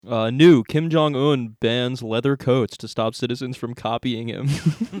New Kim Jong-un bans leather coats to stop citizens from copying him.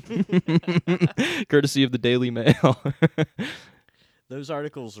 Courtesy of the Daily Mail. Those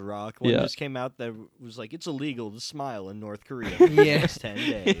articles rock. One Yeah. just came out that was like, it's illegal to smile in North Korea Yeah. for the next 10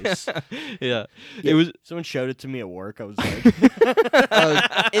 days. Yeah. It was. Someone showed it to me at work. I was like, Isn't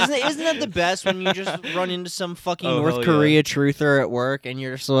that the best when you just run into some fucking Oh, hell North yeah. Korea truther at work and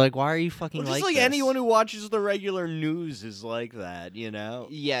you're just like, why are you fucking well, just like this? anyone who watches the regular news is like that, you know?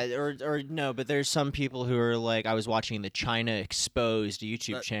 Yeah, or no, but there's some people who are like, I was watching the China Exposed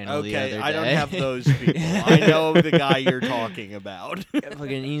YouTube channel the other Okay, day. I don't have those people. I know the guy you're talking about.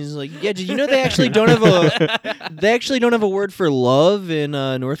 Fucking, he's like, yeah. Did you know they actually don't have a word for love in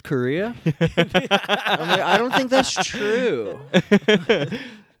North Korea? I'm like, I don't think that's true.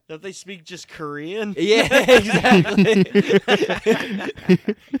 Don't they speak just Korean? Yeah, exactly.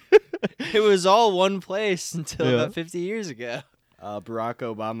 It was all one place until Yeah. about 50 years ago. Barack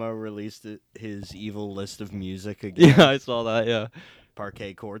Obama released his evil list of music again. Yeah, I saw that. Yeah.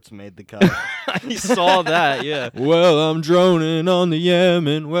 Parquet courts made the cut. I saw that. Yeah. Well, I'm droning on the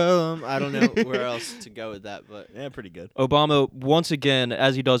Yemen. Well, I don't know where else to go with that, but Yeah, pretty good. Obama, once again,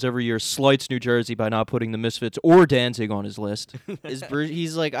 as he does every year, slights New Jersey by not putting the Misfits or Danzig on his list. is Bruce?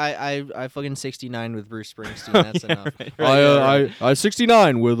 He's like, I fucking 69 with Bruce Springsteen. That's enough. I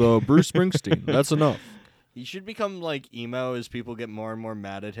 69 with Bruce Springsteen. That's enough. He should become like emo as people get more and more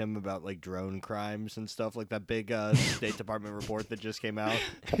mad at him about like drone crimes and stuff, like that big State Department report that just came out.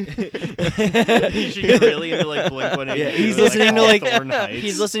 He should get really into like Blink-182. Yeah, he's and, listening to like Hawthorne Heights.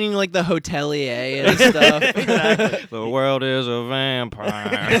 he's listening to like the Hotelier and stuff. Exactly. The world is a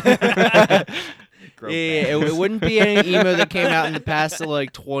vampire. Grow Yeah, bangs. it wouldn't be any emo that came out in the past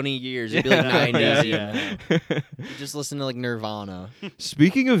like 20 years. It'd be like 90s Yeah. emo. You just listen to like Nirvana.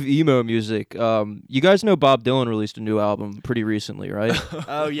 Speaking of emo music, you guys know Bob Dylan released a new album pretty recently, right?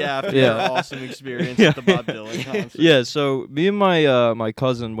 Oh yeah, after Yeah. your awesome experience Yeah. at the Bob Dylan concert. Yeah, so me and my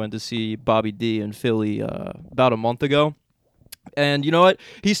cousin went to see Bobby D in Philly about a month ago. And you know what?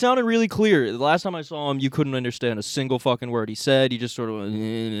 He sounded really clear. The last time I saw him, you couldn't understand a single fucking word he said. He just sort of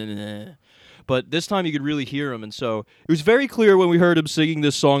went, but this time you could really hear him. And so it was very clear when we heard him singing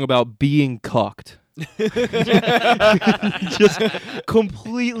this song about being cucked. Just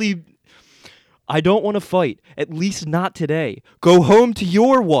completely... I don't want to fight, at least not today. Go home to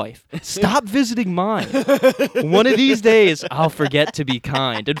your wife. Stop visiting mine. One of these days, I'll forget to be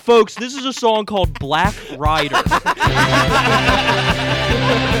kind. And folks, this is a song called Black Rider.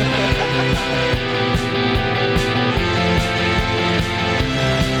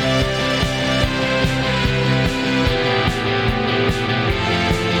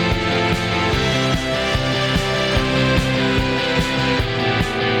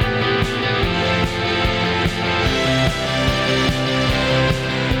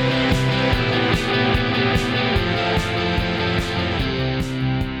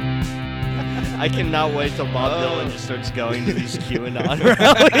 I cannot wait till Bob Dylan just starts going to these QAnon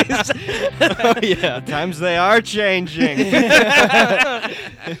rallies. Oh, yeah. The times they are changing.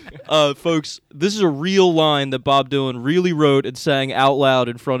 Folks, this is a real line that Bob Dylan really wrote and sang out loud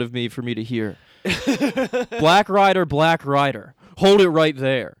in front of me for me to hear. Black Rider, hold it right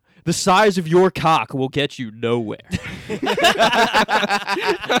there. The size of your cock will get you nowhere.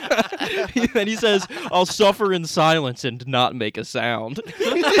 And he says, I'll suffer in silence and not make a sound.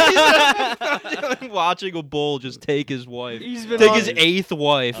 Watching a bull just take his wife. He's been Take on- his eighth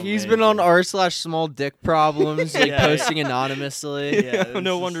wife. He's been on r/small dick problems, like Yeah. posting anonymously. Yeah,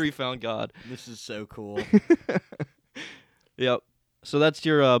 No this wonder is- he found God. This is so cool. Yep. So that's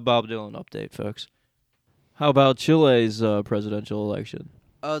your Bob Dylan update, folks. How about Chile's presidential election?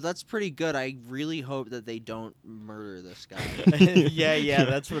 Oh, that's pretty good. I really hope that they don't murder this guy. yeah,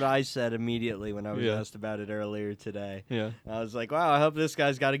 that's what I said immediately when I was Yeah. asked about it earlier today. Yeah. I was like, wow, I hope this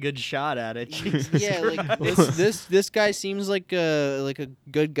guy's got a good shot at it. Jesus Yeah, like Christ. this guy seems like a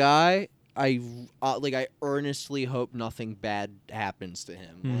good guy. I earnestly hope nothing bad happens to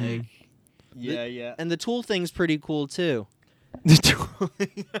him. Mhm. Like, Yeah. and the Tool thing's pretty cool too.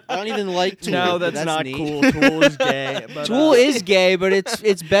 I don't even like Tool. No, but that's not neat. cool. Tool is gay. But, Tool is gay, but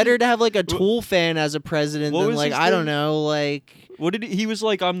it's better to have like a Tool fan as a president What than was like his I don't thing? know like What did he was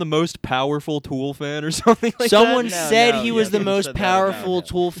like? I'm the most powerful Tool fan or something like someone No, said no, he yeah, was the someone most said that powerful about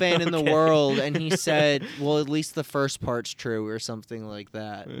him. Tool fan in the Okay. world, and he said, well, at least the first part's true or something like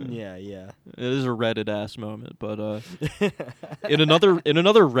that. Yeah. It is a Reddit ass moment, but in another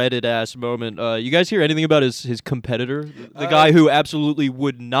Reddit ass moment, you guys hear anything about his competitor, the guy who absolutely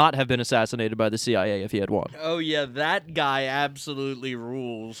would not have been assassinated by the CIA if he had won? Oh yeah, that guy absolutely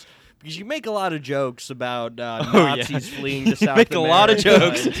rules. Because you make a lot of jokes about yeah. Nazis fleeing to South Make a lot of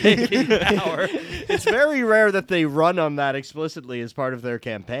America jokes. and taking power. It's very rare that they run on that explicitly as part of their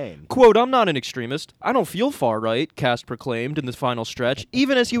campaign. Quote, I'm not an extremist. I don't feel far right, Cast proclaimed in the final stretch,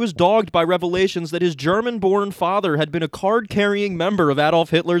 even as he was dogged by revelations that his German-born father had been a card-carrying member of Adolf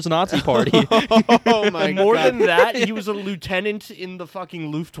Hitler's Nazi party. Oh my More god. than that, he was a lieutenant in the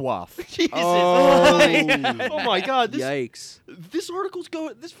fucking Luftwaffe. Oh. Oh my god, Yikes. this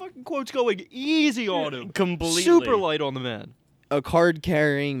fucking quote's going easy on him. Completely. Super light on the man. A card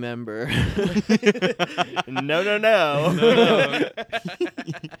carrying member. No.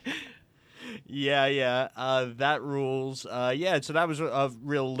 Yeah. That rules. Yeah, so that was a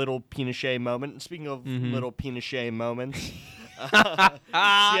real little Pinochet moment. Speaking of little Pinochet moments,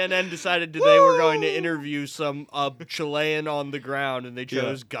 CNN decided they were going to interview some Chilean on the ground, and they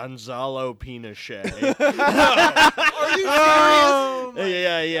chose Gonzalo Pinochet. Are you serious?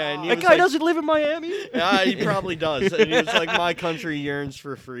 Yeah. And he That was guy like, doesn't live in Miami? He probably does. And he was like, "My country yearns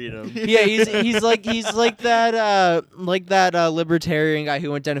for freedom." Yeah, he's like that libertarian guy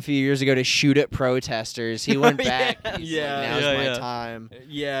who went down a few years ago to shoot at protesters. He went back. He's like, now's my time.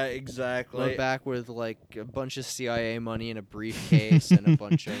 Yeah, exactly. Went back with like a bunch of CIA money in a briefcase and a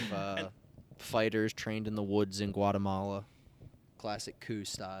bunch of fighters trained in the woods in Guatemala. Classic coup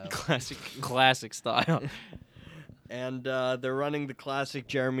style. Classic style. And they're running the classic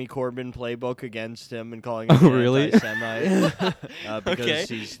Jeremy Corbyn playbook against him and calling him Oh, an really? anti-Semite because Okay.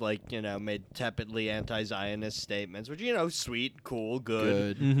 he's made tepidly anti-Zionist statements, which sweet, cool,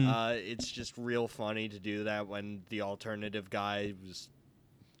 good. Mhm. It's just real funny to do that when the alternative guy was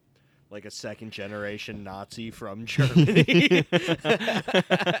like a second-generation Nazi from Germany.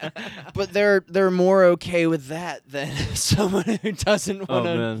 But they're more okay with that than someone who doesn't want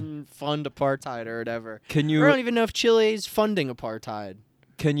to man. fund apartheid or whatever. Can I you don't even know if Chile is funding apartheid.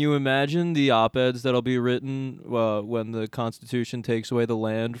 Can you imagine the op-eds that'll be written when the Constitution takes away the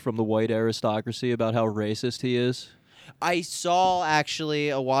land from the white aristocracy about how racist he is? I saw actually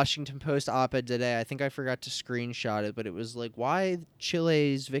a Washington Post op-ed today. I think I forgot to screenshot it, but it was like, why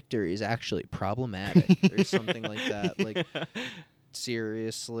Chile's victory is actually problematic or something like that. Like,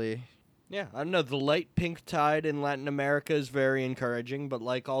 seriously. Yeah, I don't know. The light pink tide in Latin America is very encouraging, but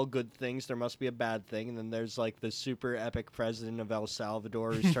like all good things, there must be a bad thing. And then there's like the super epic president of El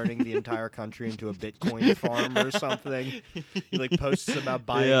Salvador who's turning the entire country into a Bitcoin farm or something. He like posts about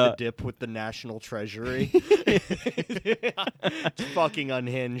buying the dip with the national treasury. It's fucking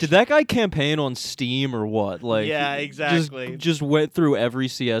unhinged. Did that guy campaign on Steam or what? Like, Yeah, exactly. Just went through every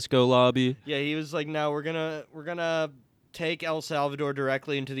CS:GO lobby. Yeah, he was like, "No, we're gonna take El Salvador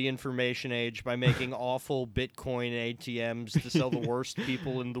directly into the information age by making awful Bitcoin ATMs to sell the worst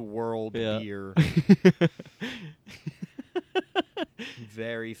people in the world beer."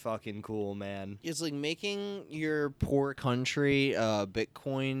 Very fucking cool, man. It's like making your poor country a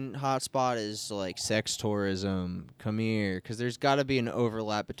Bitcoin hotspot is like sex tourism. Come here, because there's got to be an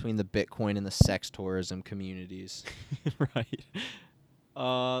overlap between the Bitcoin and the sex tourism communities. Right.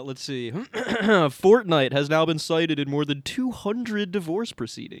 Let's see. Fortnite has now been cited in more than 200 divorce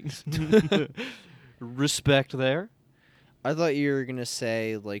proceedings. Respect there. I thought you were gonna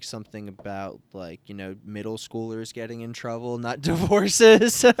say like something about like middle schoolers getting in trouble, not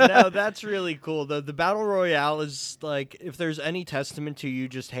divorces. No, that's really cool. The Battle Royale is like, if there's any testament to you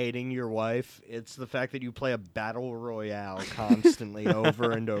just hating your wife, it's the fact that you play a Battle Royale constantly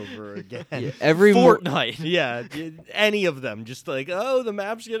over and over again. Yeah, every Fortnite. Yeah, any of them. Just like, oh, the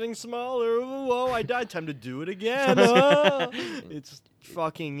map's getting smaller. Oh, I died. Time to do it again. Oh. It's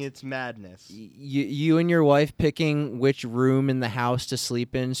madness. You and your wife picking which room in the house to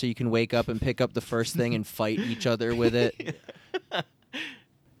sleep in so you can wake up and pick up the first thing and fight each other with it.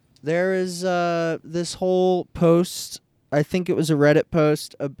 There is this whole post, I think it was a Reddit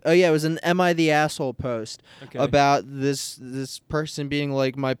post. It was an Am I the Asshole post about this person being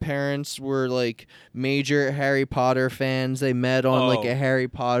like, my parents were like major Harry Potter fans. They met on like a Harry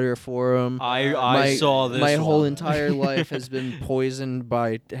Potter forum. I saw this. My whole one. entire life has been poisoned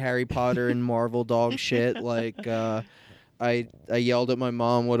by Harry Potter and Marvel dog shit. Like, I yelled at my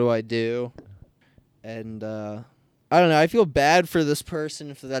mom, "What do I do?" And I don't know. I feel bad for this person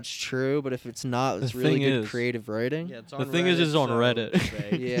if that's true, but if it's not, it's really good creative writing. Yeah, it's The on thing Reddit, is on so Reddit.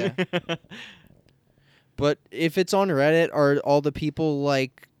 say. Yeah. But if it's on Reddit, are all the people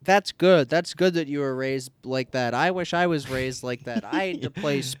like That's good. That's good that you were raised like that. I wish I was raised like that. I had to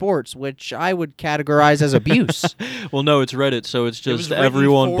play sports, which I would categorize as abuse. Well, no, it's Reddit, so it's It was just written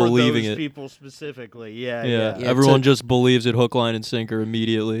everyone for believing those it. people specifically. Yeah, Yeah, Yeah, everyone just believes it hook, line, and sinker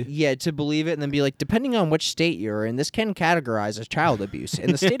immediately. Yeah, to believe it and then be like, depending on which state you're in, this can categorize as child abuse.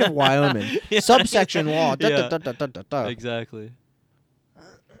 In the state of Wyoming, subsection law. Yeah. Da. Exactly.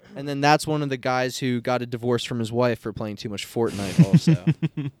 And then that's one of the guys who got a divorce from his wife for playing too much Fortnite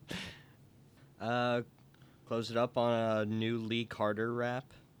also. Close it up on a new Lee Carter rap.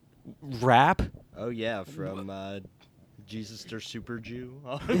 Rap? Oh yeah, from Jesus der Super Jew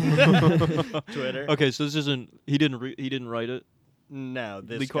on Twitter. Okay, so this isn't. He didn't write it. No,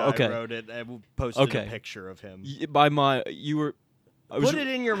 this Lee guy okay. wrote it and posted Okay. a picture of him. By my, you were. I was, Put it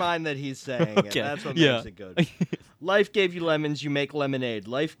in your mind that he's saying it. Okay, That's what yeah. makes it good. Life gave you lemons, you make lemonade.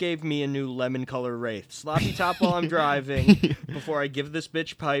 Life gave me a new lemon color wraith. Sloppy top while I'm driving. Before I give this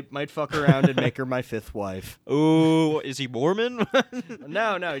bitch pipe, might fuck around and make her my 5th wife. Oh, is he Mormon?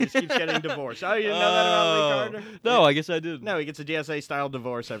 No, he just keeps getting divorced. Oh, you didn't know that about Lee Carter? No, I guess I did. No, he gets a DSA style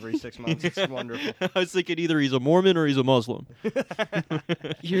divorce every 6 months. It's wonderful. I was thinking either he's a Mormon or he's a Muslim.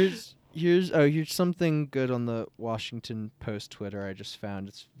 Here's something good on the Washington Post Twitter I just found.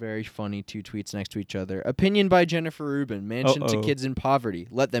 It's very funny, 2 tweets next to each other. Opinion by Jennifer Rubin. Mansion to Uh-oh. kids in poverty.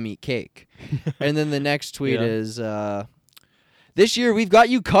 Let them eat cake. And then the next tweet Yeah. is, this year we've got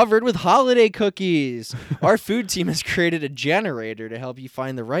you covered with holiday cookies. Our food team has created a generator to help you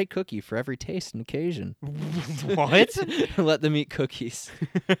find the right cookie for every taste and occasion. What? Let them eat cookies.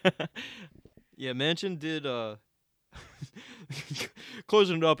 Yeah, Manchin did.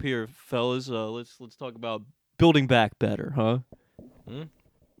 Closing it up here, fellas. Let's talk about building back better, huh?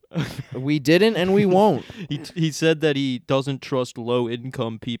 We didn't and we won't. He said that he doesn't trust low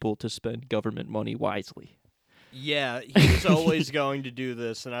income people to spend government money wisely. Yeah, he was always going to do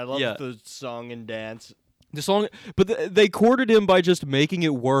this, and I love Yeah. the song and dance. The song, but they courted him by just making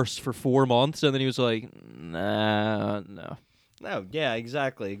it worse for 4 months, and then he was like, "Nah, no." No, yeah,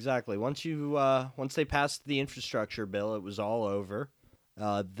 exactly. Once they passed the infrastructure bill, it was all over.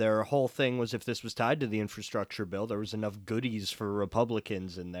 Their whole thing was if this was tied to the infrastructure bill, there was enough goodies for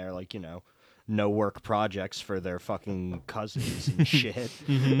Republicans in there, like, no work projects for their fucking cousins and shit,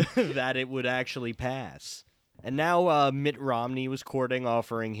 that it would actually pass. And now Mitt Romney was courting,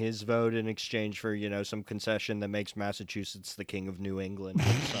 offering his vote in exchange for, some concession that makes Massachusetts the king of New England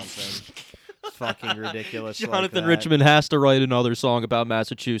or something. Fucking ridiculous. Jonathan like that. Richmond has to write another song about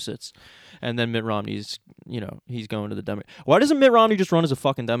Massachusetts, and then Mitt Romney's, he's going to the Democrat. Why doesn't Mitt Romney just run as a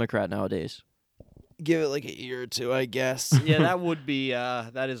fucking Democrat nowadays? Give it like a year or two, I guess. Yeah, that would be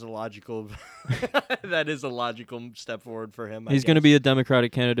that is a logical step forward for him. He's going to be a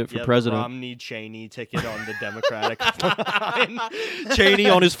Democratic candidate for the president. Romney Cheney ticket on the Democratic line. Cheney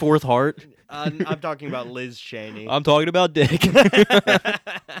on his 4th heart. I'm talking about Liz Cheney. I'm talking about Dick.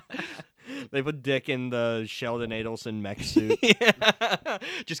 They put Dick in the Sheldon Adelson mech suit. Yeah.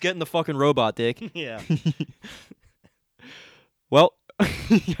 Just getting the fucking robot, Dick. Yeah. Well,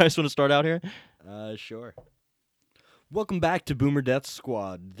 you guys want to start out here? Sure. Welcome back to Boomer Death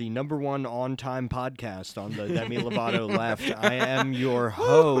Squad, the #1 on-time podcast on the Demi Lovato left. I am your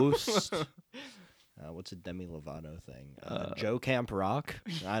host. What's a Demi Lovato thing? Joe Camp Rock?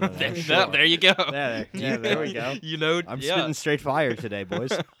 I don't know. Sure. There you go. Yeah, there we go. I'm spitting straight fire today,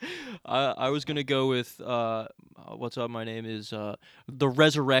 boys. I was going to go with, what's up, my name is The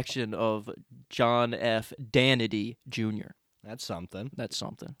Resurrection of John F. Danity Jr. That's something. That's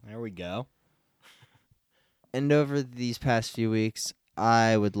something. There we go. And over these past few weeks,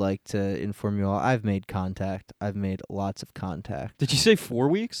 I would like to inform you all, I've made contact. I've made lots of contact. Did you say 4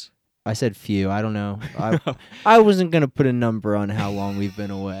 weeks? I said few. I don't know. I wasn't going to put a number on how long we've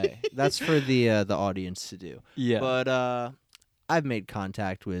been away. That's for the audience to do. Yeah. But I've made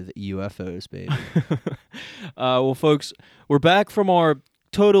contact with UFOs, baby. Well, folks, we're back from our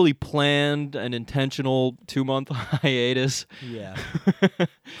totally planned and intentional 2-month hiatus. Yeah.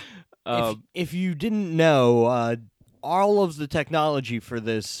 If you didn't know, all of the technology for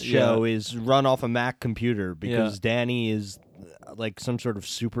this show is run off a Mac computer because Danny is like some sort of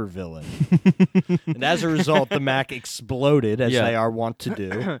super villain. And as a result, the Mac exploded, as they are wont to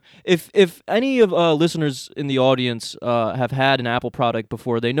do. If any of listeners in the audience have had an Apple product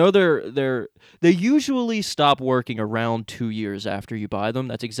before, they know they usually stop working around 2 years after you buy them.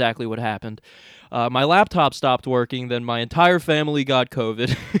 That's exactly what happened. My laptop stopped working, then my entire family got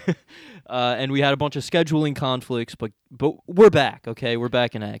COVID. And we had a bunch of scheduling conflicts, but we're back, okay? We're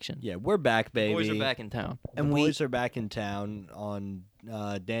back in action. Yeah, we're back, baby. Boys are back in town. And the boys are back in town on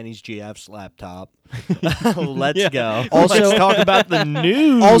Danny's GF's laptop. Let's Yeah. go. Also- Let's talk about the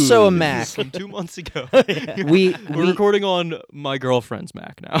news. Also a Mac. From 2 months ago. we We're recording on my girlfriend's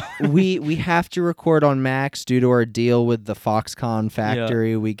Mac now. we have to record on Macs due to our deal with the Foxconn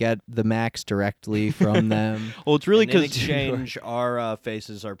factory. We get the Macs directly from them. Well, it's really And in because exchange, our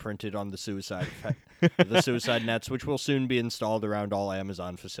faces are printed on the suicide nets, which will soon be installed around all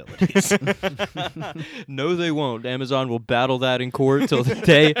Amazon facilities. no, they won't. Amazon will battle that in court till the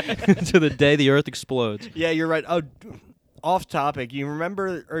day the Earth explodes. Yeah, you're right. Oh, off topic. You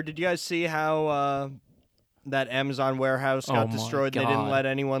remember, or did you guys see how that Amazon warehouse Oh got my destroyed? They didn't God. let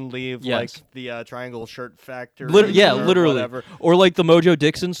anyone leave, Yes. like the Triangle Shirt Factory. Yeah, or literally. Whatever. Or like the Mojo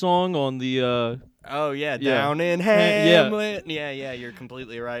Dixon song on the. Oh yeah, Yeah. down in Yeah. Hamlet. Yeah, you're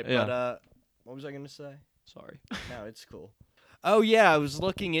completely right. Yeah. But what was I gonna say? Sorry. No, it's cool. Oh yeah, I was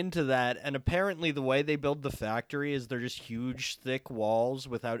looking into that, and apparently the way they build the factory is they're just huge, thick walls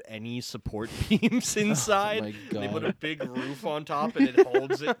without any support beams inside. my They put a God. big roof on top, and it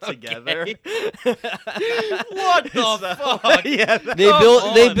holds it together. What the fuck? Yeah,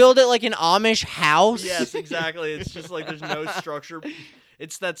 They build it like an Amish house. yes, exactly. It's just like there's no structure.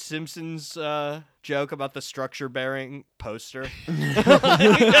 It's that Simpsons joke about the structure-bearing poster.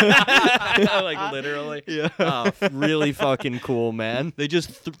 Like literally. Yeah. Oh, really fucking cool, man. They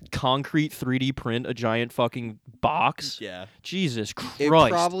just concrete 3D print a giant fucking box. Yeah. Jesus It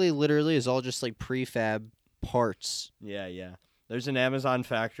Christ. probably literally is all just like prefab parts. Yeah. There's an Amazon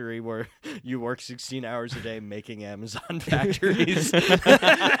factory where you work 16 hours a day making Amazon factories.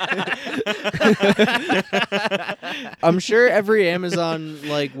 I'm sure every Amazon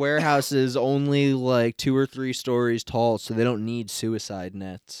like warehouse is only like 2 or 3 stories tall, so they don't need suicide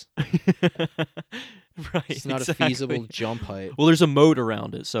nets. Right. It's not exactly. a feasible jump height. Well, there's a moat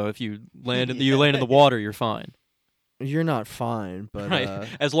around it, so if you land in the water, you're fine. You're not fine, but Right.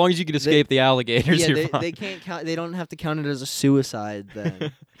 As long as you can escape the alligators, yeah, you're fine. they can't count. They don't have to count it as a suicide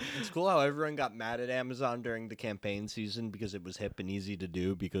then. It's cool how everyone got mad at Amazon during the campaign season because it was hip and easy to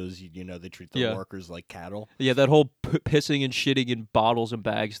do because, they treat their Yeah. workers like cattle. Yeah, that whole pissing and shitting in bottles and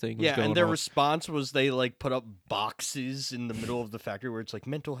bags thing was Yeah, going and their on. response was they put up boxes in the middle of the factory where it's like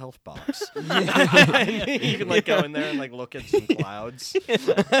mental health box. You can go in there and look at some clouds.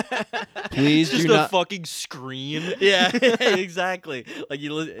 Please Just do a not. fucking screen. Yeah, exactly.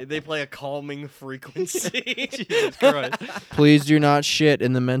 They play a calming frequency. Jesus Christ. Please do not shit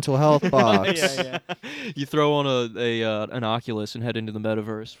in the mental health box. Yeah. You throw on an Oculus and head into the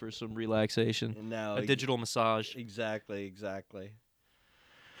metaverse for some relaxation. No, A digital massage. Exactly.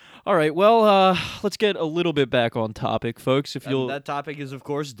 All right, well, let's get a little bit back on topic, folks. If And you'll that topic is, of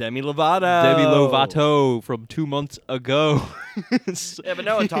course, Demi Lovato. Demi Lovato from 2 months ago. Yeah, but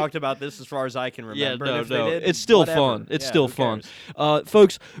no one talked about this as far as I can remember. Yeah, and if no. they did, It's still whatever. fun. It's Yeah, still who fun. cares?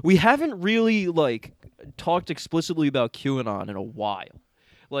 Folks, we haven't really talked explicitly about QAnon in a while.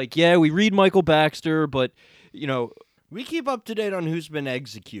 Yeah, we read Michael Baxter, but We keep up to date on who's been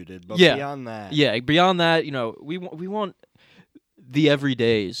executed, but Yeah. beyond that, yeah, beyond that, we want the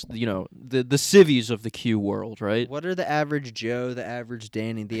everydays, the civvies of the Q world, right? What are the average Joe, the average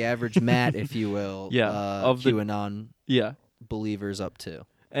Danny, the average Matt, if you will, Yeah, of the- QAnon Yeah. believers up to?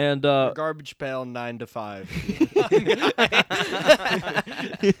 And garbage pail 9 to 5.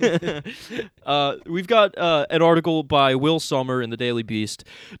 we've got an article by Will Sommer in the Daily Beast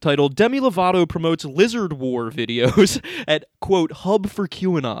titled "Demi Lovato promotes lizard war videos at quote hub for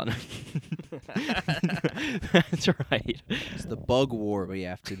QAnon." That's right. It's the bug war we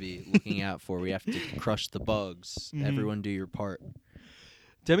have to be looking out for. We have to crush the bugs. Mhm. Everyone do your part.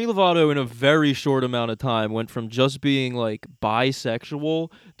 Demi Lovato, in a very short amount of time, went from just being bisexual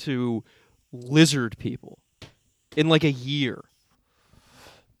to lizard people in a year.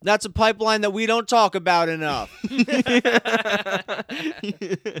 That's a pipeline that we don't talk about enough.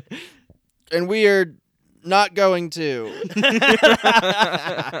 And we are not going to.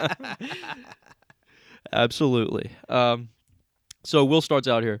 Absolutely. So Will starts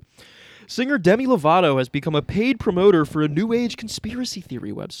out here. Singer Demi Lovato has become a paid promoter for a New Age conspiracy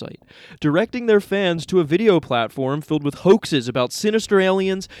theory website, directing their fans to a video platform filled with hoaxes about sinister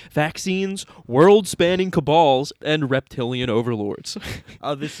aliens, vaccines, world-spanning cabals, and reptilian overlords.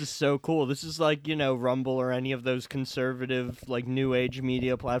 Oh, this is so cool. This is Rumble or any of those conservative, New Age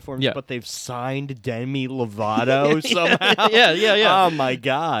media platforms, Yeah. but they've signed Demi Lovato somehow. Yeah. Oh, my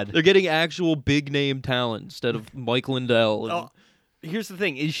God. They're getting actual big-name talent instead of Mike Lindell. And, Oh, Here's the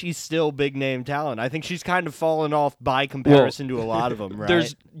thing: is she still big name talent? I think she's kind of fallen off by comparison to a lot of them.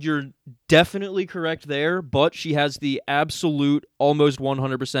 Right? You're definitely correct there, but she has the absolute, almost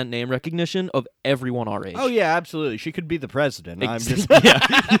 100% name recognition of everyone our age. Oh yeah, absolutely. She could be the president. I'm just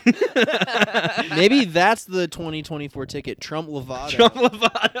Maybe that's the 2024 ticket. Trump Lovato. Trump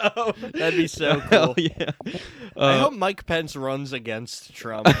Lovato. That'd be so Hell cool. yeah. I hope Mike Pence runs against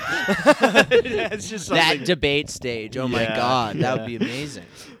Trump. It's just that something debate stage. Oh my Yeah, God, that yeah. would be amazing.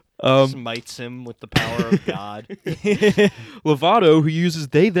 smites him with the power of God. Lovato, who uses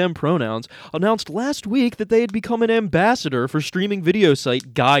they/them pronouns, announced last week that they had become an ambassador for streaming video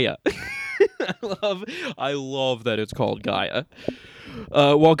site Gaia. I love that it's called Gaia.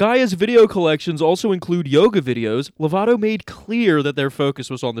 While Gaia's video collections also include yoga videos, Lovato made clear that their focus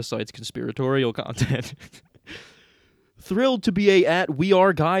was on the site's conspiratorial content. Thrilled to be a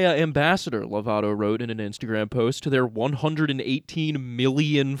 @WeAreGaia ambassador, Lovato wrote in an Instagram post to their 118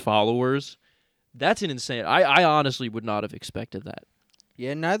 million followers. That's an insane. I honestly would not have expected that.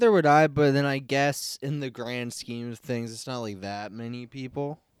 Yeah, neither would I. But then I guess in the grand scheme of things, it's not like that many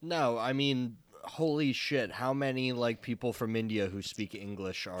people. No, I mean, holy shit! How many like people from India who speak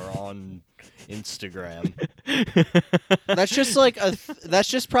English are on Instagram? That's just like that's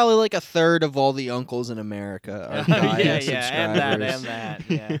just probably like a third of all the uncles in America are Gaia subscribers. and that.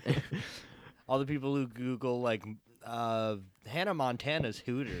 Yeah. All the people who Google like Hannah Montana's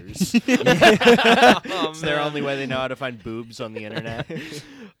Hooters. It's their only way they know how to find boobs on the internet.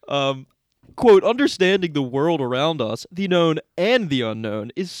 Quote, understanding the world around us, the known and the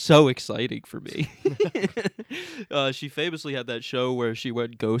unknown, is so exciting for me. She famously had that show where she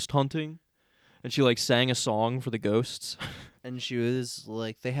went ghost hunting, and she, like, sang a song for the ghosts. And she was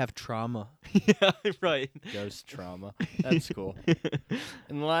like, they have trauma. Yeah, right. Ghost trauma. That's cool.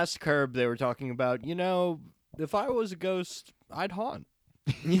 In the last Curb, they were talking about, if I was a ghost, I'd haunt.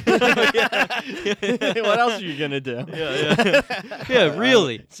 What else are you gonna do? Yeah. Yeah,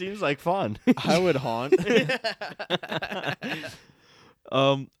 really. Seems like fun. I would haunt.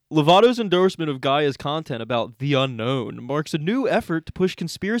 Lovato's endorsement of Gaia's content about the unknown marks a new effort to push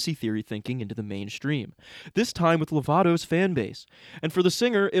conspiracy theory thinking into the mainstream, this time with Lovato's fan base. And for the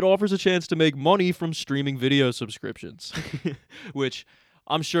singer, it offers a chance to make money from streaming video subscriptions, which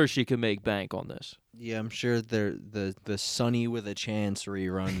I'm sure she can make bank on this. Yeah, I'm sure the Sunny with a Chance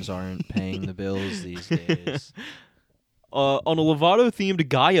reruns aren't paying the bills these days. On a Lovato-themed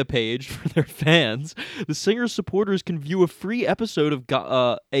Gaia page for their fans, the singer's supporters can view a free episode of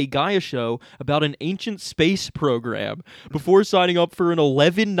a Gaia show about an ancient space program before signing up for an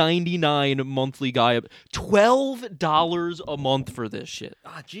 $11.99 monthly Gaia. $12 a month for this shit.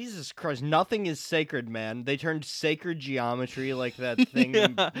 Ah, Jesus Christ. Nothing is sacred, man. They turned sacred geometry, like that thing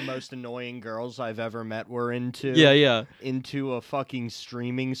the most annoying girls I've ever met were into. Yeah. Into a fucking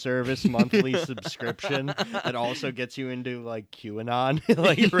streaming service monthly subscription that also gets you into like QAnon,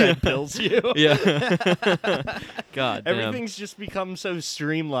 like red pills you. Yeah. God damn. Everything's just become so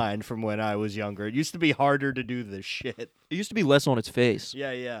streamlined from when I was younger. It used to be harder to do this shit. It used to be less on its face.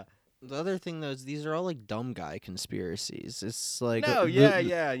 Yeah. The other thing, though, is these are all like dumb guy conspiracies. It's like No, yeah.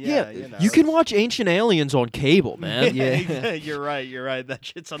 You can watch Ancient Aliens on cable, man. Yeah. You're right. That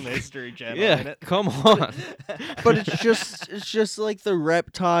shit's on the History Channel. Yeah, Ain't it? come on. But it's just like the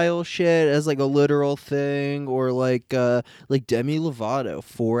reptile shit as like a literal thing, or like Demi Lovato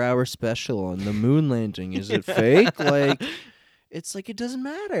 4-hour special on the moon landing. Is it fake? Like, it's like it doesn't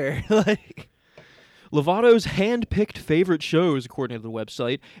matter. Like. Lovato's hand-picked favorite shows, according to the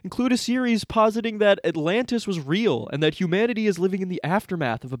website, include a series positing that Atlantis was real and that humanity is living in the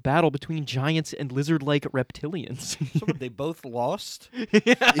aftermath of a battle between giants and lizard-like reptilians. So they both lost? Yeah.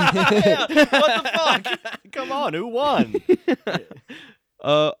 What the fuck? Come on, who won?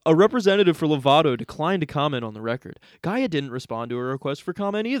 A representative for Lovato declined to comment on the record. Gaia didn't respond to a request for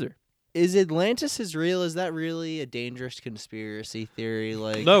comment either. Is Atlantis is real? Is that really a dangerous conspiracy theory?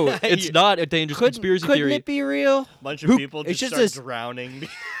 Like, No, it's not a dangerous conspiracy couldn't theory. it be real? Bunch of people it's just just start drowning.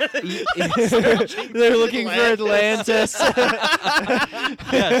 They're looking for Atlantis.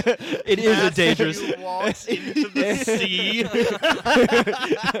 Yes, it is a dangerous. Walks into the sea.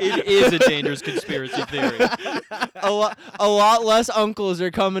 It is a dangerous conspiracy theory. a lot less uncles are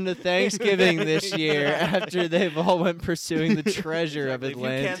coming to Thanksgiving this year after they've all went pursuing the treasure of If you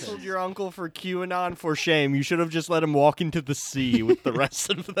Atlantis. canceled your uncle for QAnon for shame, you should have just let him walk into the sea with the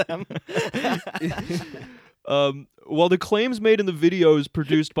rest of them. While the claims made in the videos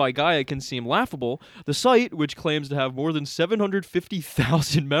produced by Gaia can seem laughable, the site, which claims to have more than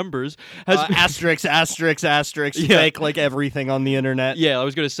 750,000 members, has asterisk, Yeah. fake like everything on the internet. Yeah, I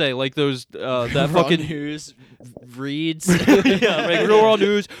was gonna say like those that Raw fucking news reads. yeah, like Real Raw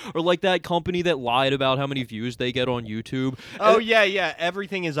News, or like that company that lied about how many views they get on YouTube. Oh yeah,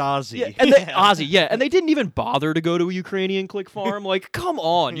 everything is Aussie. Yeah, and they, Ozzy, yeah, and they didn't even bother to go to a Ukrainian click farm. Like, come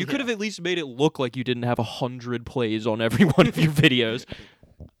on, you could have at least made it look like you didn't have 100 plays on every one of your videos.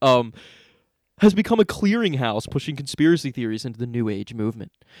 Has become a clearinghouse pushing conspiracy theories into the New Age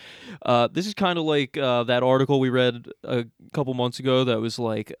movement. This is kind of like that article we read a couple months ago that was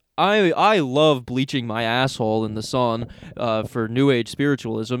like, I love bleaching my asshole in the sun for New Age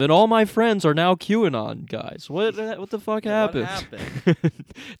spiritualism, and all my friends are now QAnon guys. What the fuck happened? What happened?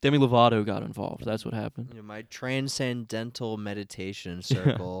 Demi Lovato got involved. That's what happened. You know, my transcendental meditation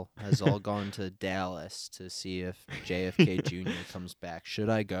circle has all gone to Dallas to see if JFK Jr. comes back. Should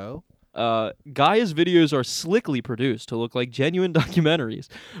I go? Gaia's videos are slickly produced to look like genuine documentaries,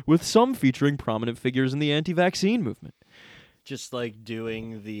 with some featuring prominent figures in the anti-vaccine movement. Just like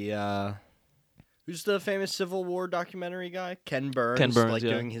doing the who's the famous Civil War documentary guy? Ken Burns. Ken Burns, like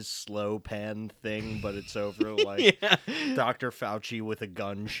yeah. doing his slow pan thing, but it's over like Yeah. Dr. Fauci with a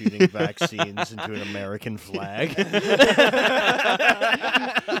gun shooting vaccines into an American flag.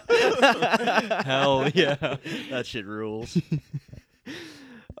 Hell yeah. That shit rules.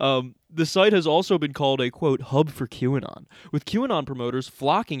 The site has also been called a, quote, hub for QAnon, with QAnon promoters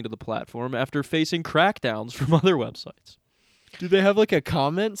flocking to the platform after facing crackdowns from other websites. Do they have like a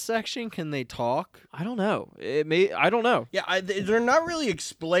comment section? Can they talk? I don't know. I don't know. Yeah, they're not really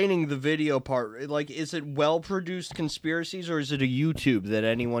explaining the video part. Like, is it well-produced conspiracies or is it a YouTube that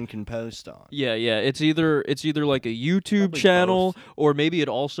anyone can post on? Yeah. It's either like a YouTube Probably channel, both. or maybe it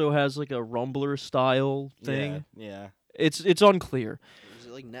also has like a Rumbler style thing. Yeah. It's unclear. Is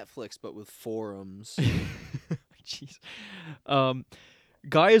it like Netflix but with forums? Jeez.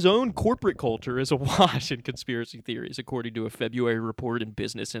 Gaia's own corporate culture is awash in conspiracy theories, according to a February report in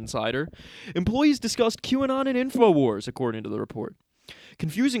Business Insider. Employees discussed QAnon and InfoWars, according to the report.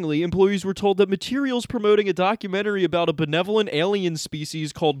 Confusingly, employees were told that materials promoting a documentary about a benevolent alien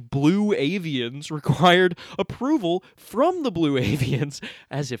species called Blue Avians required approval from the Blue Avians,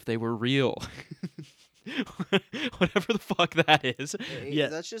 as if they were real. Whatever the fuck that is. Yeah.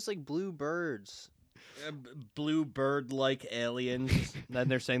 That's just like blue birds. Blue bird-like aliens. Then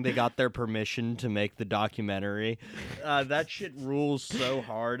they're saying they got their permission to make the documentary. That shit rules so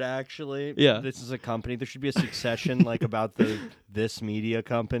hard, actually. Yeah. This is a company. There should be a succession, like, about this media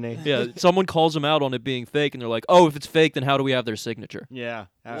company. Yeah, someone calls them out on it being fake, and they're like, oh, if it's fake, then how do we have their signature? Yeah.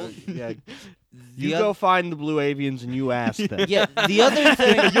 Well, Yeah. The You oth- go find the Blue Avians and you ask them. Yeah, the other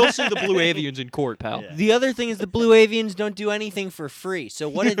thing. You'll see the Blue Avians in court, pal. Yeah. The other thing is the Blue Avians don't do anything for free. So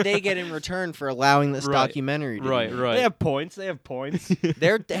what did they get in return for allowing this Right. documentary to be Right, made? right. They have points.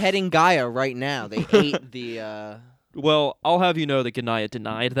 They're heading Gaia right now. They ate the Well, I'll have you know that Gaia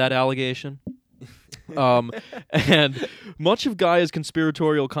denied that allegation. And much of Gaia's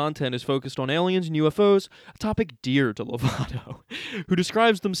conspiratorial content is focused on aliens and UFOs, a topic dear to Lovato, who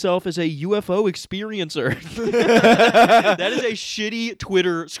describes himself as a UFO experiencer. That is a shitty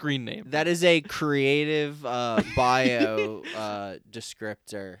Twitter screen name. that is a creative bio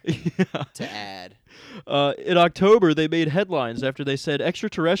descriptor to add. In October, they made headlines after they said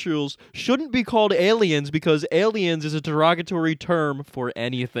extraterrestrials shouldn't be called aliens because aliens is a derogatory term for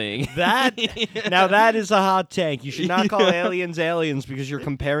anything. Now that is a hot take. You should not call aliens aliens because you're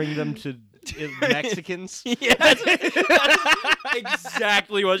comparing them to Mexicans. Yeah, that's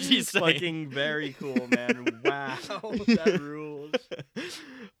exactly what she's saying. Fucking very cool, man. Wow, that rules.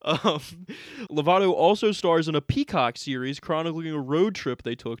 Lovato also stars in a Peacock series chronicling a road trip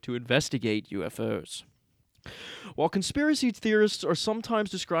they took to investigate UFOs. While conspiracy theorists are sometimes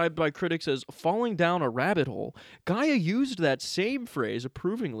described by critics as falling down a rabbit hole, Gaia used that same phrase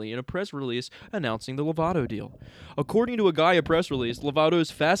approvingly in a press release announcing the Lovato deal. According to a Gaia press release, Lovato's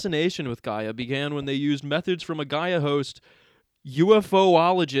fascination with Gaia began when they used methods from a Gaia host,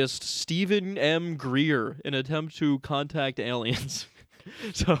 UFOologist Stephen M. Greer, in an attempt to contact aliens.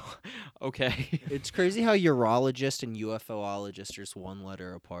 So, okay. It's crazy how urologist and UFOologist are just one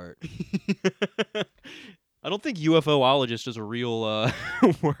letter apart. I don't think UFOologist is a real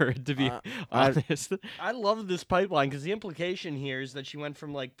word, to be honest. I love this pipeline because the implication here is that she went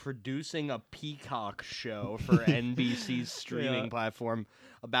from like producing a Peacock show for NBC's streaming Yeah. platform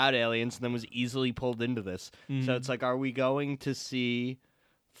about aliens and then was easily pulled into this. So it's like, are we going to see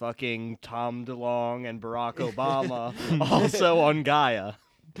fucking Tom DeLonge and Barack Obama also on Gaia?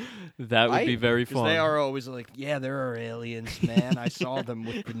 That would be very Because fun. they are always like, yeah, there are aliens, man. I saw them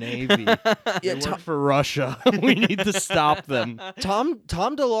with the Navy. Yeah, They work for Russia. We need to stop them. Tom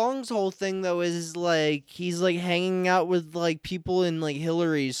DeLonge's whole thing though is like he's like hanging out with like people in like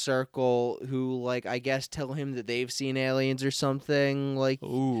Hillary's circle who like I guess tell him that they've seen aliens or something. Like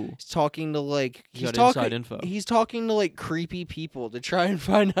Ooh. he's talking to like You got inside info. He's talking to like creepy people to try and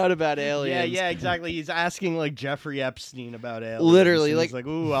find out about aliens. Yeah, exactly. He's asking like Jeffrey Epstein about aliens. Literally, and like- he's like,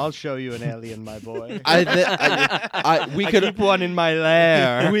 ooh, I'll show you an alien, my boy. We I could keep one in my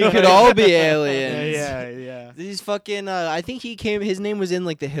lair. we could all be yeah, aliens. yeah. These fucking I think his name was in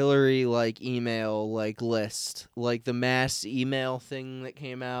like the Hillary like email like list, like the mass email thing that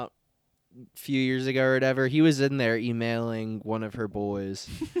came out a few years ago or whatever. He was in there emailing one of her boys.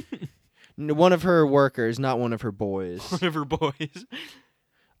 One of her workers, not one of her boys. Whatever, boys.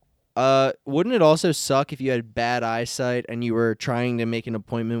 Wouldn't it also suck if you had bad eyesight and you were trying to make an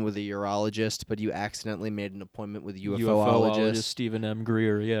appointment with a urologist, but you accidentally made an appointment with a UFOologist? Stephen M.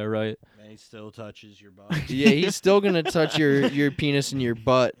 Greer. Yeah, right. And he still touches your body. Yeah, he's still gonna touch your penis and your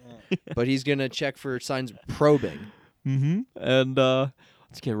butt, but he's gonna check for signs of probing. Mm-hmm. And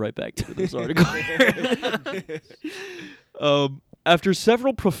let's get right back to this article. After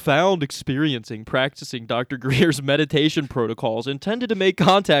several profound experiencing practicing Dr. Greer's meditation protocols intended to make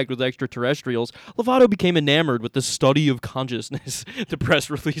contact with extraterrestrials, Lovato became enamored with the study of consciousness, the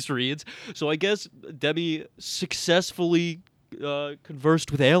press release reads. So I guess Debbie successfully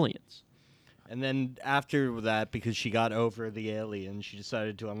conversed with aliens. And then after that, because she got over the alien, she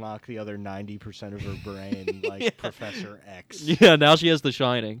decided to unlock the other 90% of her brain, like Professor X. Yeah, now she has The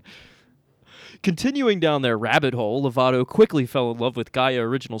Shining. Continuing down their rabbit hole, Lovato quickly fell in love with Gaia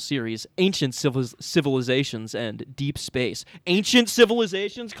original series, Ancient Civilizations and Deep Space. Ancient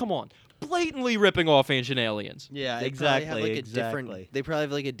Civilizations? Come on. Blatantly ripping off Ancient Aliens. Yeah, They probably have, like, exactly. They probably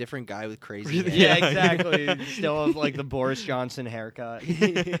have like a different guy with crazy hair. Yeah, exactly. Still have like the Boris Johnson haircut.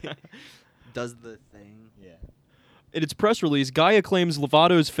 Does the thing. Yeah. In its press release, Gaia claims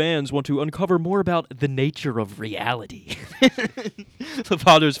Lovato's fans want to uncover more about the nature of reality.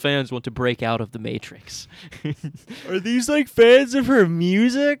 Lovato's fans want to break out of the Matrix. Are these like fans of her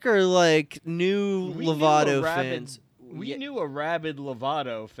music or like new We knew Lovato a rabid- fans? We Yeah, knew a rabid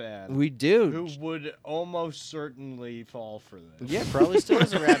Lovato fan we do. who would almost certainly fall for this. Yeah, probably still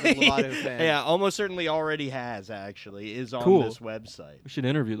is a rabid Lovato fan. Yeah, almost certainly already has, actually, is on Cool. this website. We should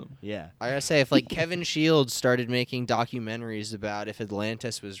interview them. Yeah. I gotta say, if like Kevin Shields started making documentaries about if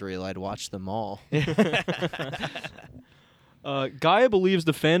Atlantis was real, I'd watch them all. Gaia believes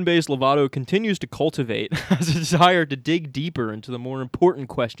the fan base Lovato continues to cultivate has a desire to dig deeper into the more important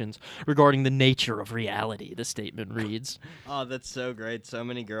questions regarding the nature of reality, the statement reads. Oh, that's so great. So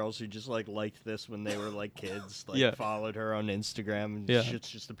many girls who just like liked this when they were like kids, like Yeah. followed her on Instagram and Yeah. shit's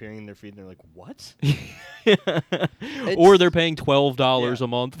just appearing in their feed and they're like, what? Or they're paying $12 Yeah. a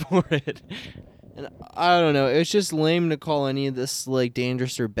month for it. And I don't know. It's just lame to call any of this like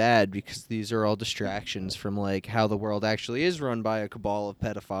dangerous or bad because these are all distractions from like how the world actually is run by a cabal of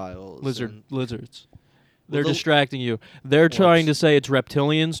pedophiles. Lizards. They're the- distracting you. They're trying to say it's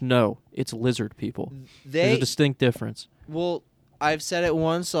reptilians. No, it's lizard people. There's They a distinct difference. well, I've said it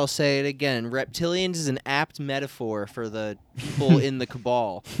once. I'll say it again. Reptilians is an apt metaphor for the people in the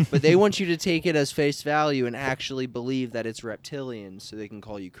cabal, but they want you to take it as face value and actually believe that it's reptilians, so they can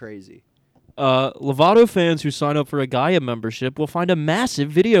call you crazy. Lovato fans who sign up for a Gaia membership will find a massive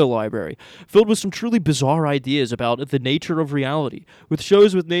video library filled with some truly bizarre ideas about the nature of reality, with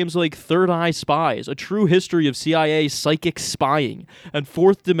shows with names like Third Eye Spies, A True History of CIA Psychic Spying, and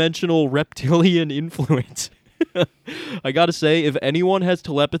Fourth Dimensional Reptilian Influence. I gotta say, if anyone has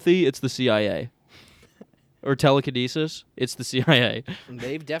telepathy, it's the CIA. Or telekinesis, it's the CIA.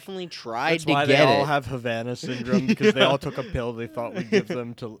 They've definitely tried That's to why get they all it. have Havana syndrome because they all took a pill they thought would give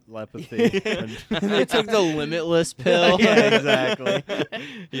them telepathy. And They took the limitless pill. yeah, exactly.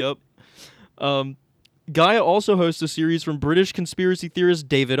 Yep. Gaia also hosts a series from British conspiracy theorist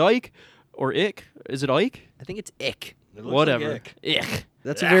David Icke, or Ick. Is it Icke? I think it's ick. It looks Whatever. like Ick.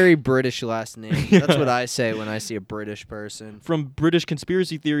 That's a very British last name. That's what I say when I see a British person. From British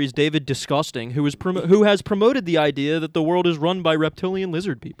conspiracy theories, David Disgusting, who has promoted the idea that the world is run by reptilian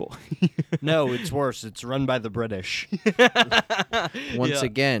lizard people. No, it's worse. It's run by the British. Once Yeah.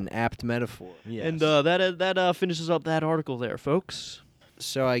 again, apt metaphor. Yes. And that finishes up that article there, folks.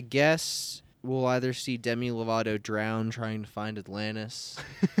 So I guess we'll either see Demi Lovato drown trying to find Atlantis,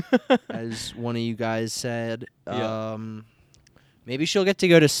 as one of you guys said. Yeah. Maybe she'll get to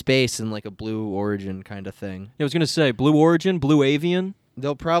go to space in like a Blue Origin kind of thing. Yeah, I was gonna say Blue Origin, Blue Avian.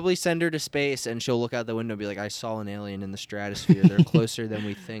 They'll probably send her to space, and she'll look out the window and be like, I saw an alien in the stratosphere. They're closer than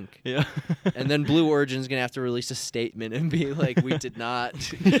we think. Yeah. And then Blue Origin's going to have to release a statement and be like, we did not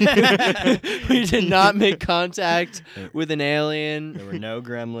make contact with an alien. There were no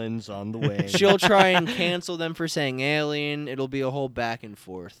gremlins on the wing. She'll try and cancel them for saying alien. It'll be a whole back and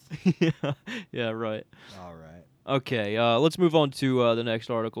forth. Yeah, right. All right. Okay, let's move on to the next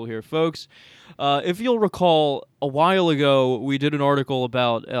article here, folks. If you'll recall, a while ago, we did an article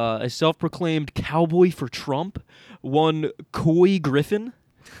about a self-proclaimed cowboy for Trump, one Couy Griffin.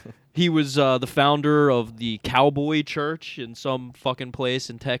 He was the founder of the Cowboy Church in some fucking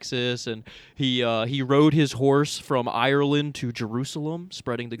place in Texas, and he rode his horse from Ireland to Jerusalem,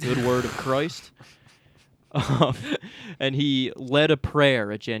 spreading the good word of Christ. And he led a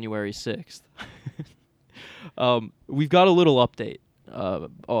prayer at January 6th. We've got a little update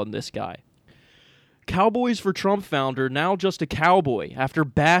on this guy. Cowboys for Trump founder now just a cowboy after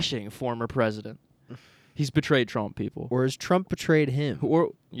bashing former president. He's betrayed Trump, people. Or has Trump betrayed him? Or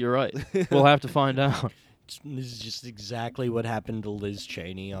you're right. We'll have to find out. This is just exactly what happened to Liz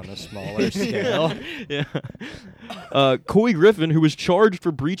Cheney on a smaller scale. Yeah. Couy Griffin, who was charged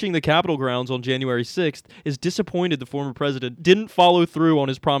for breaching the Capitol grounds on January 6th, is disappointed the former president didn't follow through on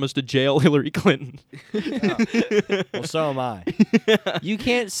his promise to jail Hillary Clinton. Well, so am I. You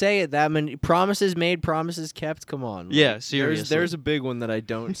can't say it that many. Promises made, promises kept. Come on. Yeah, seriously. There's a big one that I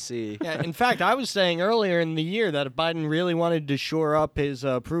don't see. Yeah, in fact, I was saying earlier in the year that if Biden really wanted to shore up his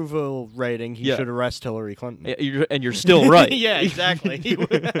approval rating, he should arrest Hillary Clinton. Yeah, you're still right. Yeah, exactly.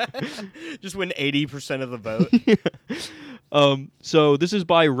 Just win 80% of the vote. So this is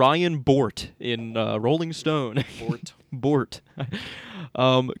by Ryan Bort in Rolling Stone. Bort.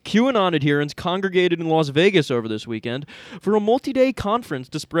 QAnon adherents congregated in Las Vegas over this weekend for a multi-day conference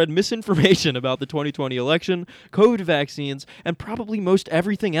to spread misinformation about the 2020 election, COVID vaccines, and probably most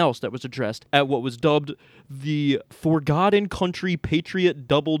everything else that was addressed at what was dubbed the Forgotten Country Patriot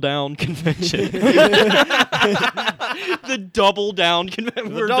Double Down Convention. The Double Down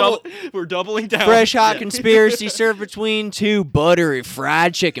Convention. We're doubling down. Fresh hot conspiracy served between two buttery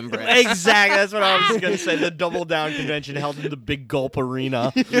fried chicken breasts. Exactly. That's what I was going to say. The Double Down Convention held in the Big Gulp Arena.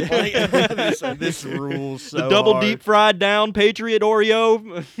 This rules so the double hard. deep fried down Patriot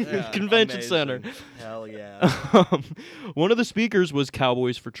Oreo Convention Amazing. Center. Hell yeah. One of the speakers was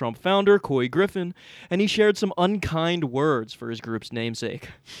Cowboys for Trump founder Couy Griffin, and he shared some unkind words for his group's namesake.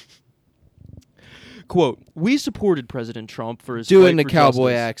 Quote, "We supported President Trump for his Doing fight the for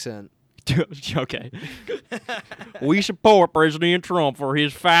cowboy justice." accent. Okay. "We support President Trump for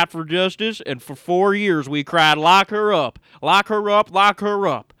his fight for justice, and for 4 years we cried, lock her up, lock her up, lock her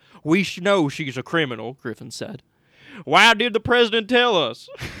up. We know she's a criminal," Griffin said. "Why did the president tell us?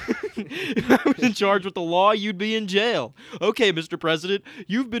 If I was in charge with the law, you'd be in jail." Okay, Mr. President,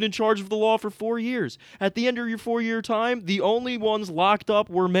 you've been in charge of the law for 4 years. At the end of your 4-year time, the only ones locked up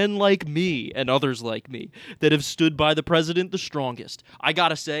were men like me and others like me that have stood by the president the strongest. I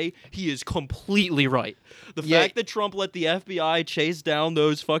gotta say, he is completely right. The fact that Trump let the FBI chase down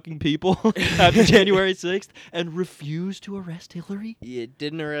those fucking people after January 6th and refused to arrest Hillary? Yeah,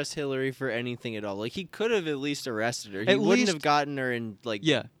 didn't arrest Hillary for anything at all. Like, he could have at least arrested her. He At wouldn't least- have gotten her in, like,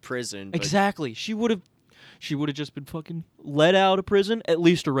 Yeah. prison. But Exactly. She would have just been fucking let out of prison. At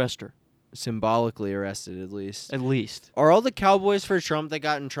least arrest her. symbolically arrested, at least. At least. Are all the Cowboys for Trump that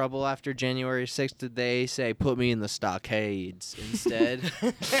got in trouble after January 6th, did they say, put me in the stockades instead?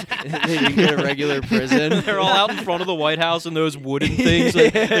 They didn't get a regular prison. They're all out in front of the White House in those wooden things. They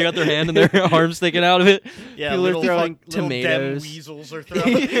got their hand and their arms sticking out of it. Yeah, People are little throwing little tomatoes. Dem weasels are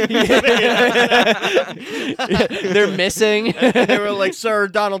throwing. They're missing. They were like, "Sir,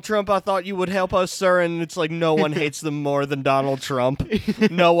 Donald Trump, I thought you would help us, sir." And it's like, no one hates them more than Donald Trump.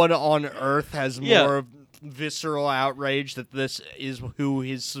 No one on earth has more visceral outrage that this is who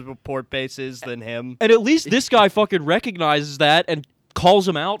his support base is than him. And at least this guy fucking recognizes that and calls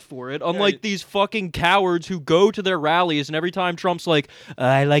him out for it, unlike these fucking cowards who go to their rallies and every time Trump's like,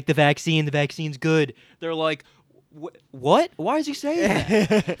 "I like the vaccine's good," they're like, "What? Why is he saying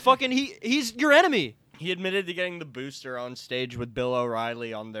that?" Fucking he's your enemy. He admitted to getting the booster on stage with Bill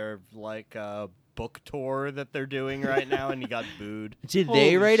O'Reilly on their book tour that they're doing right now, and he got booed. Did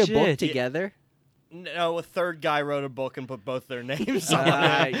they write a book shit. together? No, a third guy wrote a book and put both their names on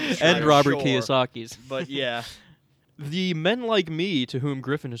it. And Robert Sure. Kiyosaki's. But yeah. The men like me to whom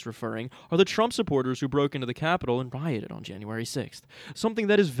Griffin is referring are the Trump supporters who broke into the Capitol and rioted on January 6th, something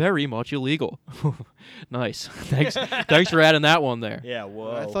that is very much illegal. Nice. Thanks for adding that one there. Yeah,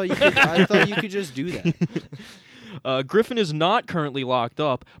 whoa. I thought you could just do that. Griffin is not currently locked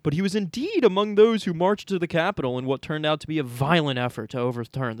up, but he was indeed among those who marched to the Capitol in what turned out to be a violent effort to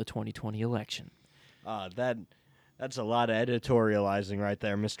overturn the 2020 election. That's a lot of editorializing right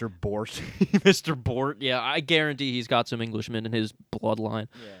there, Mr. Bort. Mr. Bort, yeah, I guarantee he's got some Englishmen in his bloodline.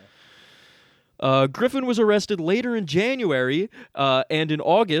 Griffin was arrested later in January, and in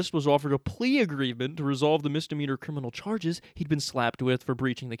August was offered a plea agreement to resolve the misdemeanor criminal charges he'd been slapped with for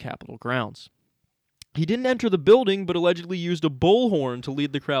breaching the Capitol grounds. He didn't enter the building, but allegedly used a bullhorn to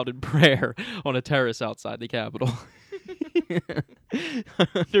lead the crowd in prayer on a terrace outside the Capitol. I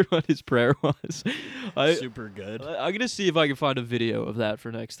wonder what his prayer was. Super good. I'm gonna see if I can find a video of that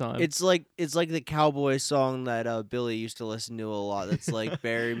for next time. It's like the cowboy song that Billy used to listen to a lot. That's like,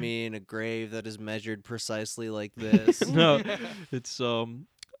 bury me in a grave that is measured precisely like this. No, it's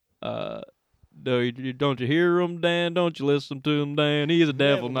no, don't you hear him, Dan? Don't you listen to him, Dan? He's a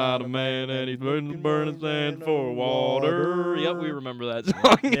devil, not a man, and he's burning sand for water. Yep, we remember that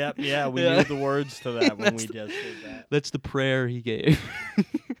song. Yep, yeah, we knew the words to that when we just did that. That's the prayer he gave.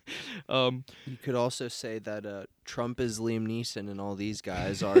 You could also say that Trump is Liam Neeson, and all these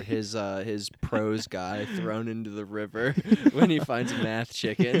guys are his prose guy thrown into the river when he finds a math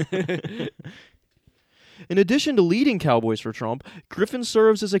chicken. In addition to leading Cowboys for Trump, Griffin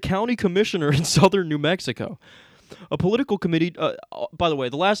serves as a county commissioner in southern New Mexico. A political committee. By the way,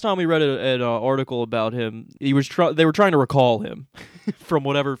 the last time we read an article about him, they were trying to recall him from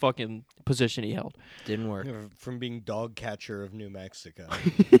whatever fucking position he held. Didn't work. From being dog catcher of New Mexico.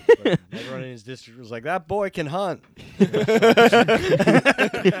 Everyone in his district was like, that boy can hunt.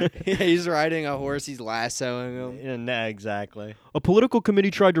 Yeah, he's riding a horse, he's lassoing him. Yeah, nah, exactly. A political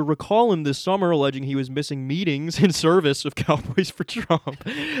committee tried to recall him this summer, alleging he was missing meetings in service of Cowboys for Trump,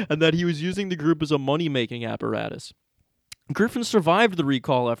 and that he was using the group as a money-making apparatus. Griffin survived the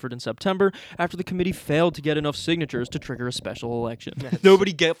recall effort in September after the committee failed to get enough signatures to trigger a special election.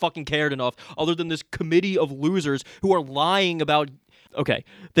 Nobody fucking cared enough, other than this committee of losers who are lying about... Okay,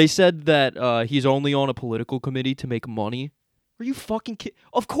 they said that he's only on a political committee to make money. Are you fucking kidding?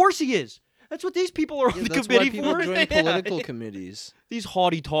 Of course he is! That's what these people are on the That's committee why people for. join political committees. These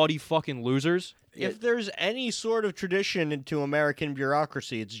haughty-taughty fucking losers. If there's any sort of tradition into American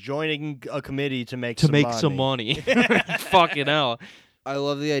bureaucracy, it's joining a committee to make Some money. Fucking hell. I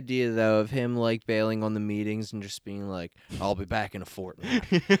love the idea, though, of him, like, bailing on the meetings and just being like, I'll be back in a fortnight.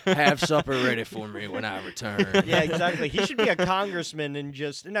 Have supper ready for me when I return. Yeah, exactly. He should be a congressman and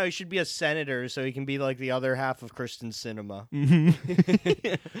no, he should be a senator so he can be like the other half of Kristen Sinema.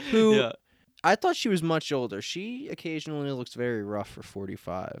 Who... Yeah. I thought she was much older. She occasionally looks very rough for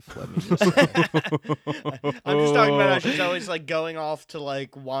 45, let me just say. I'm just talking about how she's always like going off to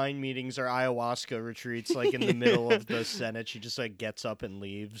like wine meetings or ayahuasca retreats like in the middle of the Senate. She just like gets up and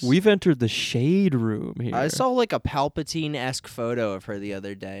leaves. We've entered the shade room here. I saw like a Palpatine-esque photo of her the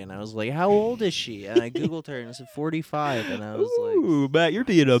other day, and I was like, how old is she? And I Googled her, and it said 45, and I was like... Ooh, Matt, you're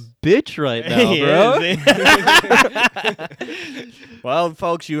being a bitch right now, bro. Well,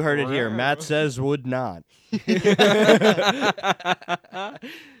 folks, you heard it here. Matt says would not.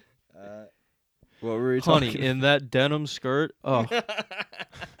 What were we Honey, talking in that denim skirt. Oh.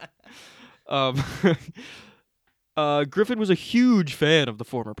 Griffin was a huge fan of the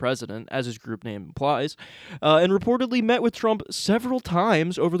former president, as his group name implies, and reportedly met with Trump several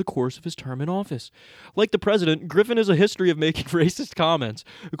times over the course of his term in office. Like the president, Griffin has a history of making racist comments,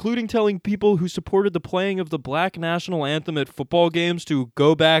 including telling people who supported the playing of the black national anthem at football games to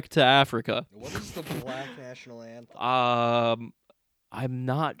go back to Africa. What is the black national anthem? I'm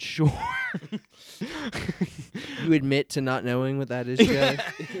not sure. You admit to not knowing what that is, Jay?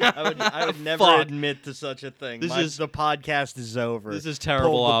 I would never Fuck. admit to such a thing. This The podcast is over. This is terrible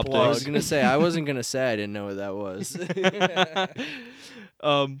Pull the plug. I optics. was gonna say I wasn't gonna say I didn't know what that was.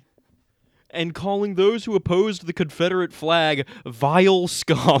 And calling those who opposed the Confederate flag vile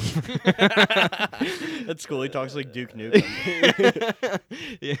scum. That's cool. He talks like Duke Nukem.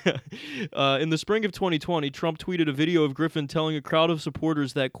 Yeah. In the spring of 2020, Trump tweeted a video of Griffin telling a crowd of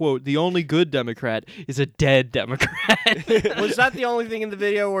supporters that, quote, the only good Democrat is a dead Democrat. Was that the only thing in the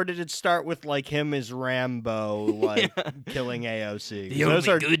video, or did it start with like him as Rambo, like killing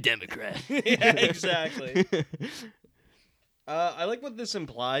AOC? good Democrat. Yeah, exactly. I like what this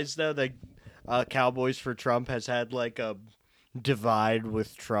implies, though, that Cowboys for Trump has had like a divide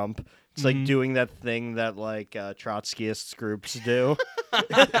with Trump. It's like doing that thing that like Trotskyist groups do.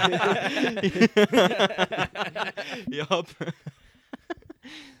 Yup.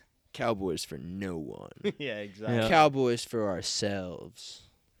 Cowboys for no one. Yeah, exactly. Yeah. Cowboys for ourselves.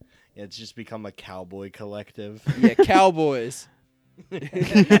 Yeah, it's just become a cowboy collective. Yeah, Cowboys. They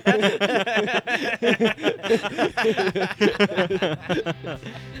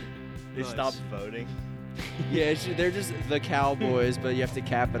stopped voting. Yeah, they're just the Cowboys, but you have to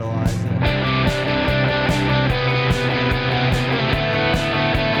capitalize it.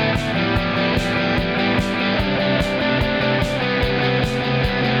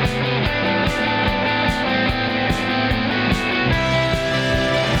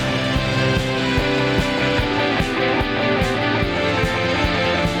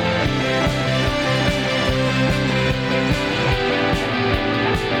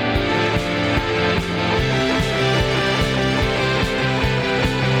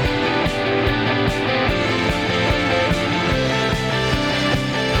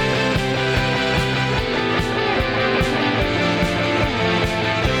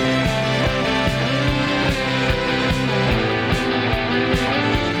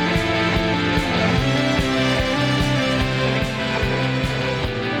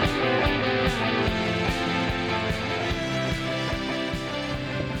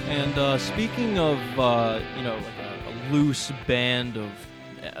 And speaking of, like a loose band of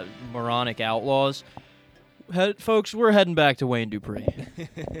moronic outlaws, folks, we're heading back to Wayne Dupree.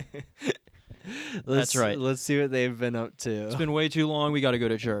 That's right. Let's see what they've been up to. It's been way too long. We got to go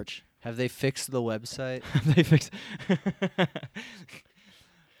to church. Have they fixed the website? They fixed.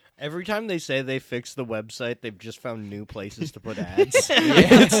 Every time they say they fixed the website, they've just found new places to put ads.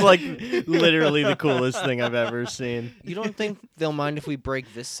 It's like literally the coolest thing I've ever seen. You don't think they'll mind if we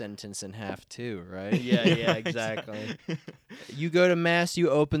break this sentence in half too, right? Yeah, exactly. You go to mass, you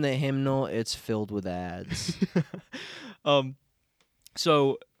open the hymnal, it's filled with ads.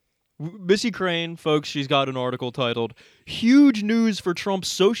 So Missy Crane, folks, she's got an article titled "Huge News for Trump's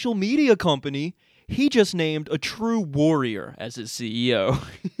Social Media Company. He just named a true warrior as his CEO."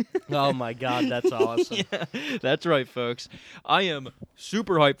 Oh my God, that's awesome. Yeah, that's right, folks. I am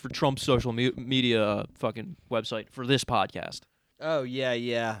super hyped for Trump's social media fucking website for this podcast. Oh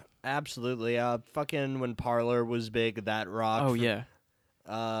yeah, absolutely. Fucking when Parler was big, that rocked. Oh, yeah.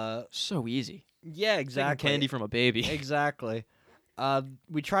 Uh, So easy. yeah, Taking exactly. candy from a baby. Exactly.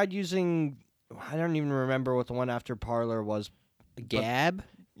 We tried using. I don't even remember what the one after Parler was. Gab?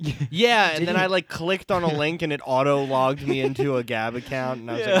 Yeah, and then Didn't- I like clicked on a link and it auto logged me into a Gab account,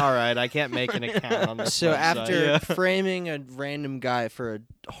 and I was like, all right, I can't make an account on this. So website. after framing a random guy for a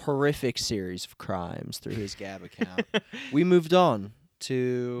horrific series of crimes through his Gab account, we moved on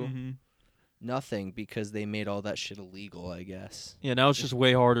to Mhm. nothing because they made all that shit illegal, I guess. Yeah, now it's just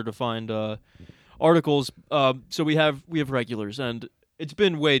way harder to find articles. So we have regulars, and it's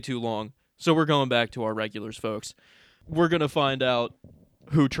been way too long. So we're going back to our regulars, folks. We're gonna find out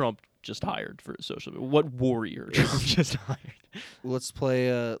who Trump just hired for his social media. What warrior Trump just hired. Let's play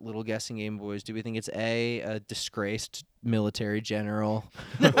a little guessing game, boys. Do we think it's a disgraced military general,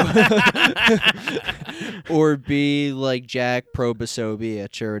 or B, like Jack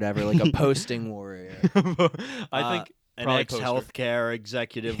Probasovic or whatever, like a posting warrior? I think an probably ex-healthcare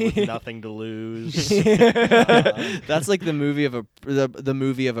executive with nothing to lose. That's like the movie of the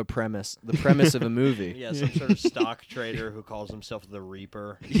movie of a premise. The premise of a movie. Yeah, some sort of stock trader who calls himself the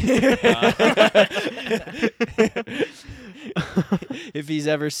Reaper. If he's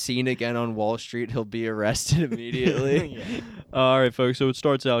ever seen again on Wall Street, he'll be arrested immediately. Yeah. All right, folks. So it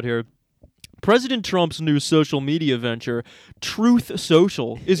starts out here. President Trump's new social media venture, Truth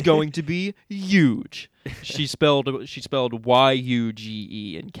Social, is going to be huge. She spelled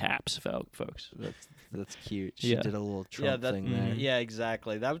YUGE in caps, folks. That's cute. She Yeah. did a little Trump thing there. Yeah,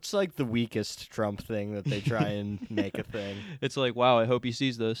 exactly. That's like the weakest Trump thing that they try and make a thing. It's like, wow, I hope he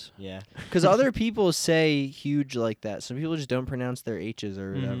sees this. Yeah. Because other people say huge like that. Some people just don't pronounce their H's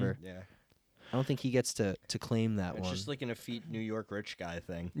or whatever. Yeah. I don't think he gets to claim that It's one. just like an effete New York rich guy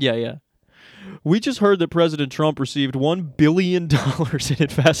thing. Yeah. We just heard that President Trump received $1 billion in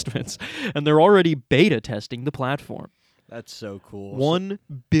investments, and they're already beta testing the platform. That's so cool. $1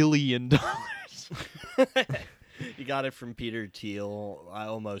 billion. You got it from Peter Thiel,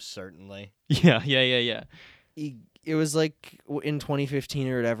 almost certainly. Yeah. It was like in 2015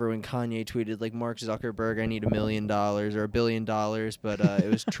 or whatever when Kanye tweeted like, Mark Zuckerberg, I need $1 million or $1 billion, but it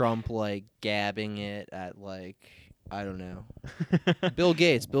was Trump like gabbing it at like, I don't know. Bill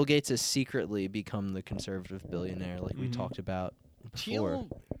Gates. Bill Gates has secretly become the conservative billionaire like we talked about before. Thiel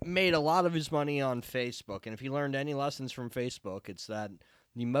made a lot of his money on Facebook, and if he learned any lessons from Facebook, it's that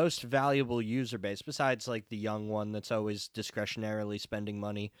the most valuable user base, besides like the young one that's always discretionarily spending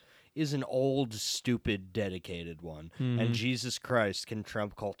money, is an old, stupid, dedicated one. And Jesus Christ, can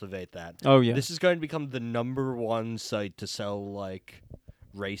Trump cultivate that? Oh, yeah. This is going to become the #1 site to sell like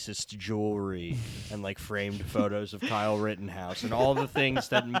racist jewelry and like framed photos of Kyle Rittenhouse and all the things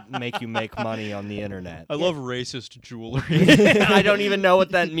that make you make money on the internet. I love racist jewelry. I don't even know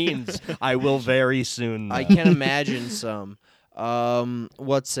what that means. I will very soon, though. I can imagine some.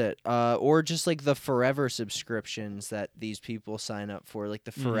 What's it? Or just like the forever subscriptions that these people sign up for, like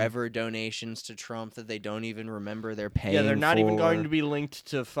the forever donations to Trump that they don't even remember they're paying. Yeah, they're not even going to be linked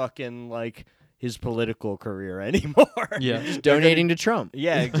to fucking like his political career anymore. Yeah. just donating to Trump.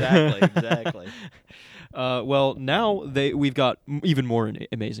 Yeah, exactly. Well, now we've got even more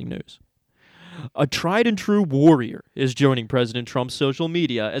amazing news. A tried and true warrior is joining President Trump's social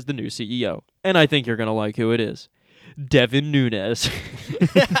media as the new CEO, and I think you're gonna like who it is. Devin Nunes.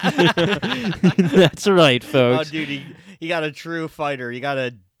 That's right, folks. Oh, dude, he got a true fighter. He got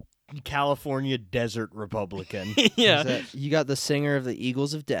a California desert Republican. Yeah. You got the singer of the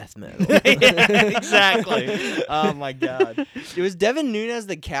Eagles of Death Metal. Yeah, exactly. Oh my God. It was Devin Nunes,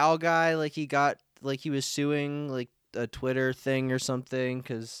 the cow guy. Like he was suing like a Twitter thing or something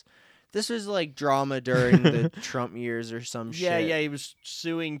because this was like drama during the Trump years or some shit. Yeah, he was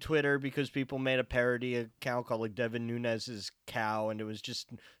suing Twitter because people made a parody account called like Devin Nunes' cow, and it was just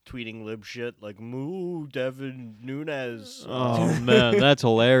tweeting lib shit like "Moo, Devin Nunes." Oh man, that's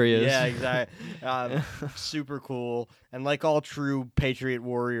hilarious. Yeah, exactly. Super cool. And like all true patriot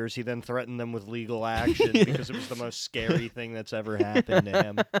warriors, he then threatened them with legal action because it was the most scary thing that's ever happened to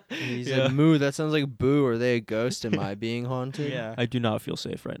him. He said, "Moo, that sounds like boo. Are they a ghost? Am I being haunted?" Yeah. I do not feel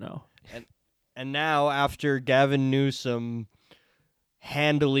safe right now. And now, after Gavin Newsom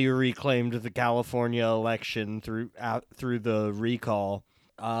handily reclaimed the California election through the recall,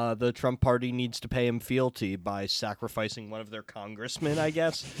 the Trump party needs to pay him fealty by sacrificing one of their congressmen, I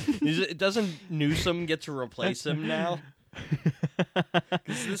guess. Doesn't Newsom get to replace him now?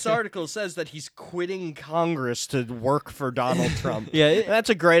 'Cause this article says that he's quitting Congress to work for Donald Trump. Yeah, That's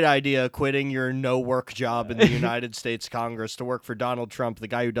a great idea, quitting your no-work job in the United States Congress to work for Donald Trump, the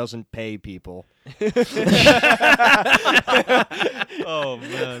guy who doesn't pay people. Oh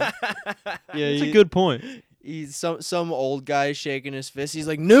man. Yeah, that's a good point. He's some old guy shaking his fist. He's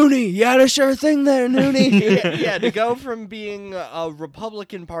like, "Noonie, you had a sure thing there, Noonie." Yeah, to go from being a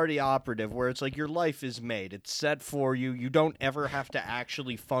Republican Party operative, where it's like your life is made, it's set for you, you don't ever have to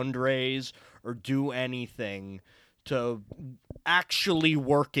actually fundraise or do anything, to actually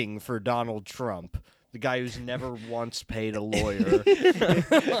working for Donald Trump, the guy who's never once paid a lawyer.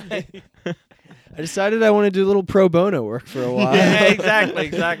 I decided I want to do a little pro bono work for a while. Yeah,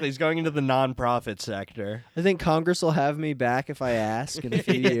 exactly. He's going into the nonprofit sector. I think Congress will have me back if I ask in a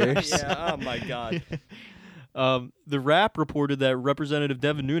few years. Yeah, oh my God. The Wrap reported that Representative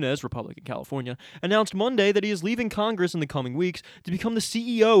Devin Nunes, Republican California, announced Monday that he is leaving Congress in the coming weeks to become the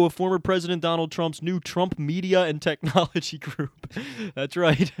CEO of former President Donald Trump's new Trump Media and Technology Group. That's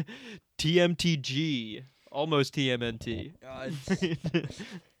right. TMTG. Almost TMNT.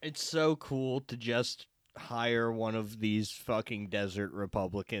 It's so cool to just hire one of these fucking desert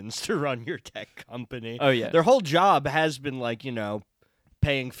Republicans to run your tech company. Oh, yeah. Their whole job has been like,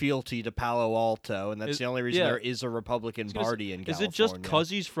 paying fealty to Palo Alto, and that's the only reason there is a Republican Party in California. Is it just because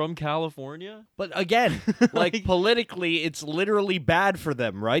he's from California? But again, like politically, it's literally bad for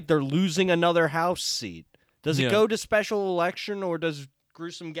them, right? They're losing another House seat. Does it go to special election, or does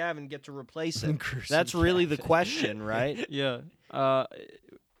Gruesome Gavin get to replace him? That's really the question, right? Yeah.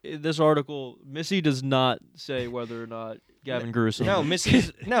 This article, Missy does not say whether or not Gavin Gruesome.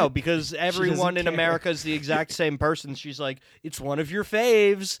 No, because everyone in America is the exact same person. She's like, it's one of your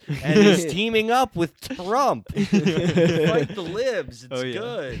faves, and he's teaming up with Trump. Fight the libs. It's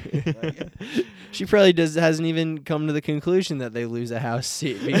good. She probably hasn't even come to the conclusion that they lose a House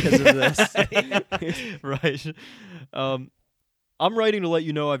seat because of this. Right. I'm writing to let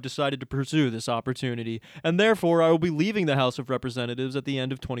you know I've decided to pursue this opportunity, and therefore I will be leaving the House of Representatives at the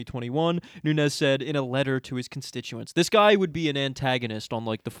end of 2021, Nunes said in a letter to his constituents. This guy would be an antagonist on,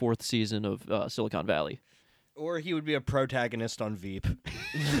 like, the 4th season of Silicon Valley. Or he would be a protagonist on Veep.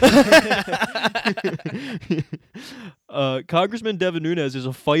 Congressman Devin Nunes is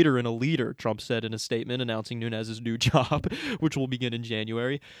a fighter and a leader, Trump said in a statement announcing Nunes' new job, which will begin in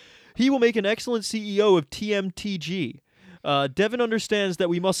January. He will make an excellent CEO of TMTG. Devin understands that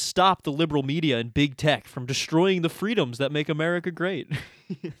we must stop the liberal media and big tech from destroying the freedoms that make America great.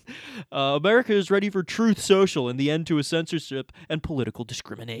 America is ready for Truth Social and the end to a censorship and political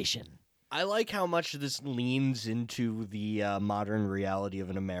discrimination. I like how much this leans into the modern reality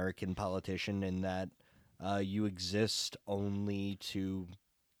of an American politician, in that you exist only to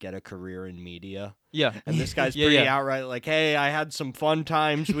get a career in media. Yeah. And this guy's Yeah, pretty yeah. outright like, hey, I had some fun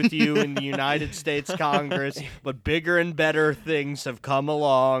times with you in the United States Congress, but bigger and better things have come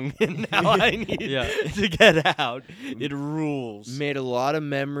along, and now I need to get out. It rules. Made a lot of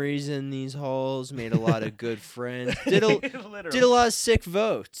memories in these halls. Made a lot of good friends. Did a Literally. lot of sick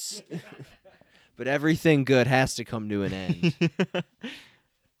votes. But everything good has to come to an end.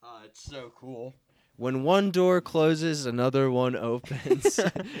 It's so cool. When one door closes, another one opens.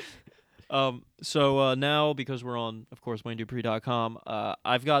 So now, because we're on, of course, WayneDupree.com,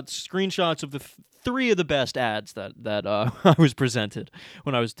 I've got screenshots of the three of the best ads that I was presented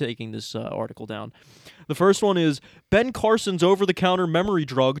when I was taking this article down. The first one is, Ben Carson's over-the-counter memory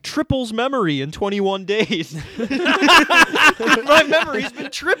drug triples memory in 21 days. My memory's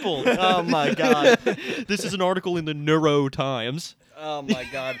been tripled. Oh, my God. This is an article in the Neuro Times. Oh, my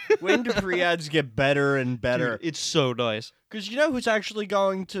God. Wayne Dupree ads get better and better. Dude, it's so nice. Because you know who's actually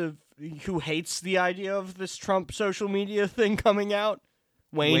who hates the idea of this Trump social media thing coming out?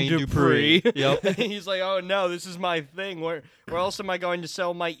 Wayne Dupree. Yep. He's like, oh no, this is my thing. Where else am I going to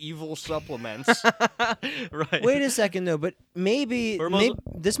sell my evil supplements? Right. Wait a second, though, but maybe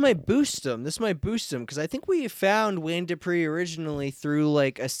this might boost him. This might boost him, because I think we found Wayne Dupree originally through,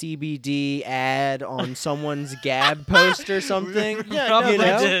 like, a CBD ad on someone's Gab post or something. Yeah, Probably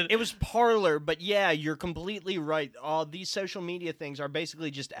no, did. it was Parler, but yeah, you're completely right. All these social media things are basically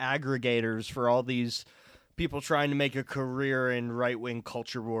just aggregators for all these people trying to make a career in right-wing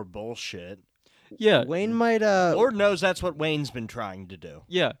culture war bullshit. Yeah. Wayne might, Lord knows that's what Wayne's been trying to do.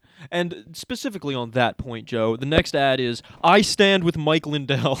 Yeah, and specifically on that point, Joe, the next ad is, I stand with Mike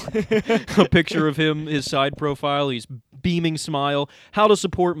Lindell. A picture of him, his side profile, he's beaming smile. How to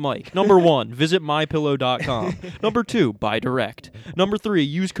support Mike. Number 1, visit mypillow.com. Number 2, buy direct. Number 3,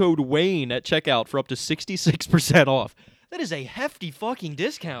 use code WAYNE at checkout for up to 66% off. That is a hefty fucking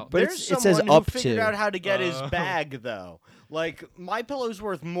discount. But There's it says someone up who figured to. out how to get his bag, though. Like, MyPillow's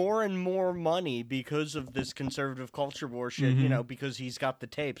worth more and more money because of this conservative culture war shit, you know, because he's got the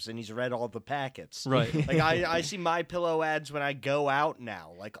tapes and he's read all the packets. Right. Like, I see MyPillow ads when I go out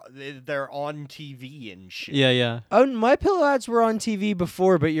now. Like, they're on TV and shit. Yeah. Oh, my pillow ads were on TV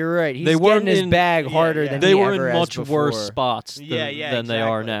before, but you're right. He's They weren't getting his in- bag harder yeah. than They he were ever in has much before. worse spots than, Yeah, than they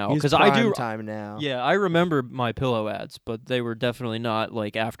are exactly. now. He's Because I do. time now. Yeah, I remember My Pillow ads, but they were definitely not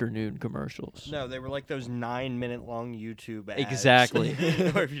like afternoon commercials. No, they were like those 9-minute long YouTube ads. Exactly.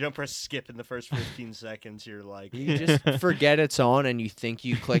 Or if you don't press skip in the first 15 seconds, you're like... You just forget it's on, and you think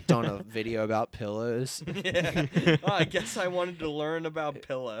you clicked on a video about pillows. Yeah. Oh, I guess I wanted to learn about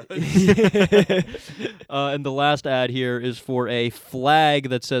pillows. And the last ad here is for a flag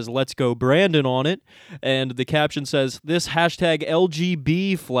that says "Let's Go Brandon" on it, and the caption says, "This hashtag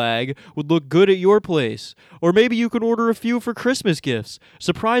LGB flag would look good at your place, or maybe you could order a few for Christmas gifts.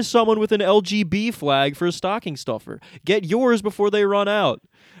 Surprise someone with an LGB flag for a stocking stuffer. Get yours before they run out."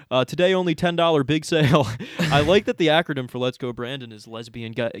 Today, only $10 big sale. I like that the acronym for Let's Go Brandon is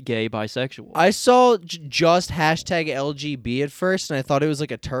lesbian, gay, bisexual. I saw just hashtag LGB at first, and I thought it was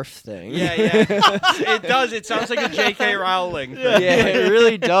like a turf thing. Yeah. It does. It sounds like a J.K. Rowling thing. Yeah, it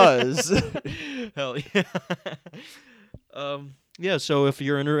really does. Hell yeah. Yeah, so if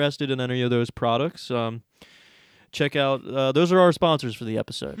you're interested in any of those products, check out. Those are our sponsors for the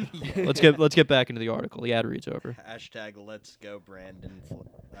episode. Let's get back into the article. The ad reads over. Hashtag Let's Go Brandon flag.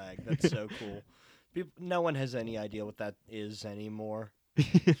 That's so cool. No one has any idea what that is anymore.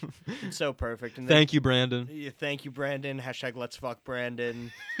 It's so perfect. And Thank you, Brandon. Thank you, Brandon. Hashtag Let's Fuck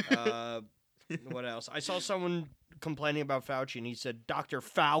Brandon. What else? I saw someone complaining about Fauci, and he said, "Dr.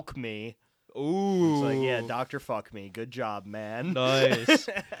 Falk me." Ooh. It's like, yeah, Dr. Fuck me. Good job, man. Nice.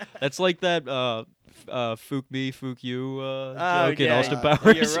 That's like that "Fook me, fook you" joke in yeah, Austin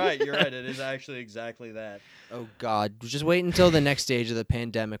Powers. You're right. It is actually exactly that. Oh, God. Just wait until the next stage of the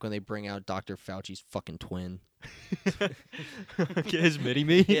pandemic when they bring out Dr. Fauci's fucking twin. His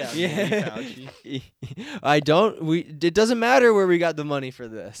mini-me? Yeah. Yeah. Fauci. It doesn't matter where we got the money for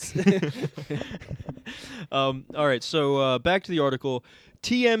this. All right, so back to the article.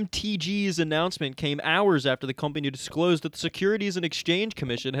 TMTG's announcement came hours after the company disclosed that the Securities and Exchange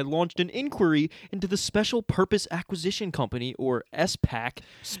Commission had launched an inquiry into the Special Purpose Acquisition Company, or SPAC,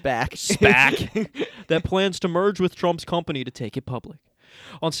 SPAC. that plans to merge with Trump's company to take it public.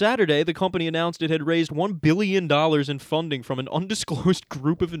 On Saturday, the company announced it had raised $1 billion in funding from an undisclosed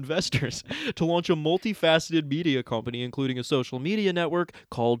group of investors to launch a multifaceted media company, including a social media network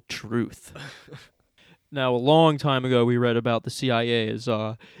called Truth. Now, a long time ago, we read about the CIA's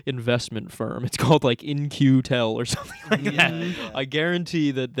investment firm. It's called like InQtel or something like that. I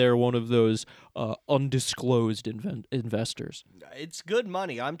guarantee that they're one of those undisclosed investors. It's good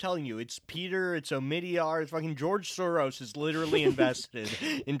money. I'm telling you. It's Peter. It's Omidyar. It's fucking George Soros is literally invested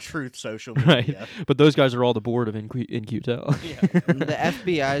in Truth Social Media. Right. But those guys are all the board of In-Q-Tel. Yeah. The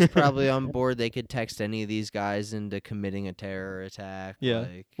FBI is probably on board. They could text any of these guys into committing a terror attack. Yeah.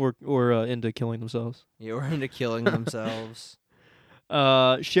 Like, or into killing themselves. or into killing themselves.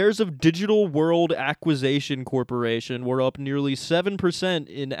 Shares of Digital World Acquisition Corporation were up nearly 7%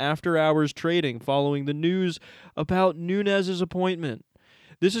 in after-hours trading following the news about Nunes's appointment.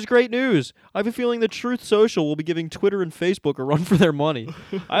 This is great news. I have a feeling that Truth Social will be giving Twitter and Facebook a run for their money.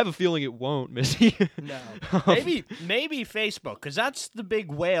 I have a feeling it won't, Missy. No. Maybe Facebook, because that's the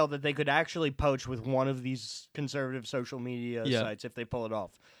big whale that they could actually poach with one of these conservative social media sites if they pull it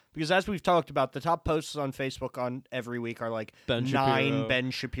off. Because as we've talked about, the top posts on Facebook on every week are like Ben 9 Shapiro. Ben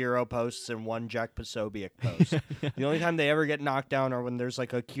Shapiro posts and 1 Jack Posobiec post. The only time they ever get knocked down are when there's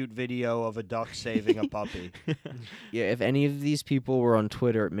like a cute video of a duck saving a puppy. Yeah, if any of these people were on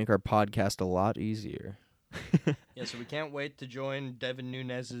Twitter, it'd make our podcast a lot easier. Yeah, so we can't wait to join Devin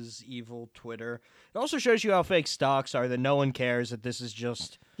Nunes's evil Twitter. It also shows you how fake stocks are, that no one cares that this is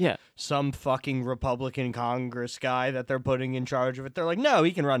just Yeah. some fucking Republican Congress guy that they're putting in charge of it. They're like, no,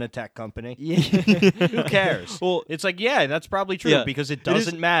 he can run a tech company. Yeah. Who cares? Well, It's like, yeah, that's probably true Yeah. because it It is-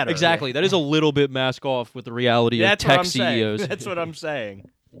 doesn't matter. Exactly. That is a little bit mask off with the reality That's of what tech I'm saying. CEOs. That's what I'm saying.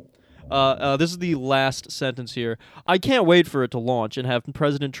 This is the last sentence here. I can't wait for it to launch and have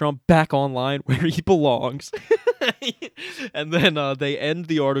President Trump back online where he belongs. And then they end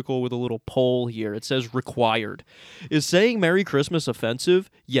the article with a little poll here. It says required. Is saying Merry Christmas offensive?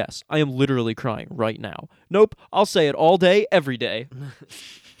 Yes, I am literally crying right now. Nope, I'll say it all day, every day.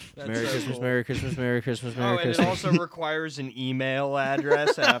 That's Merry so Christmas, cool. Merry Christmas, Merry Christmas, Merry Oh, and it Christmas. also requires an email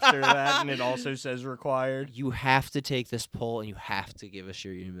address after that, and it also says required. You have to take this poll and you have to give us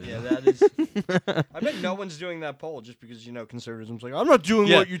your email. Yeah, that is. I bet no one's doing that poll just because, conservatism's like, I'm not doing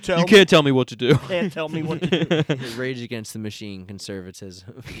what you tell You me. can't tell me what to do. You can't tell me what to do. Rage Against the Machine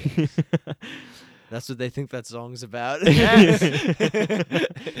conservatism. That's what they think that song's about.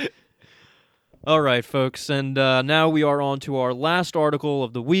 All right, folks, and now we are on to our last article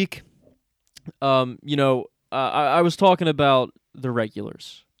of the week. I was talking about the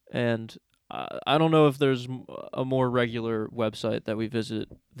regulars, and I don't know if there's a more regular website that we visit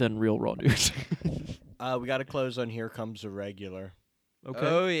than Real Raw News. We got to close on Here Comes a Regular. Okay.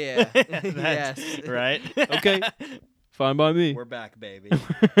 Oh, yeah. That's- Yes. Right? Okay. Fine by me. We're back, baby.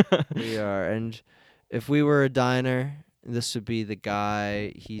 We are. And if we were a diner, this would be the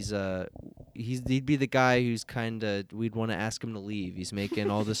guy. He'd be the guy who's we'd want to ask him to leave. He's making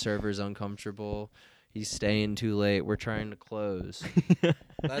all the servers uncomfortable. He's staying too late. We're trying to close.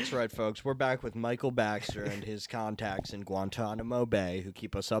 That's right, folks. We're back with Michael Baxter and his contacts in Guantanamo Bay who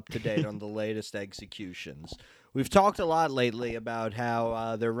keep us up to date on the latest executions. We've talked a lot lately about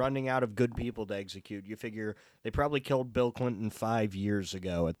how they're running out of good people to execute. You figure they probably killed Bill Clinton 5 years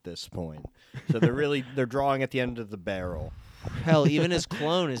ago at this point. So they're drawing at the end of the barrel. Hell, even his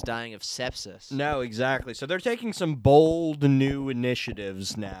clone is dying of sepsis. No, exactly. So they're taking some bold new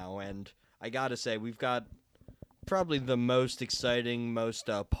initiatives now, and I gotta say, we've got probably the most exciting, most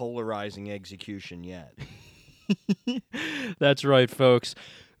polarizing execution yet. That's right, folks.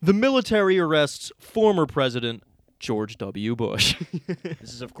 The military arrests former President George W. Bush.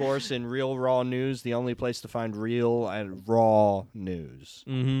 This is, of course, in Real Raw News, the only place to find real and raw news.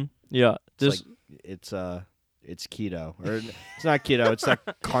 Mm-hmm. Yeah. It's keto, or it's not keto. It's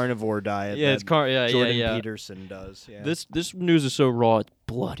that carnivore diet. Yeah, it's Jordan Peterson does. Yeah. This news is so raw, it's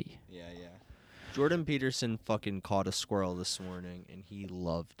bloody. Yeah. Jordan Peterson fucking caught a squirrel this morning, and he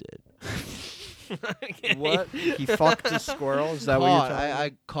loved it. What? He fucked a squirrel? Is that what you're Caught. talking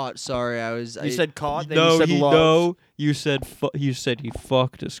I caught. Sorry, I was. You said caught, then No, you said loved. no, you said he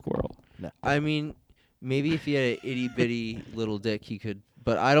fucked a squirrel. I mean, maybe if he had an itty bitty little dick, he could.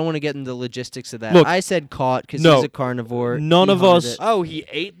 But I don't want to get into the logistics of that. Look, I said caught because no, he's a carnivore. none He of hunted us- it. Oh, he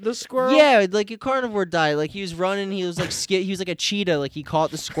ate the squirrel? Yeah, like a carnivore diet. Like he was running, he was like he was like a cheetah. Like he caught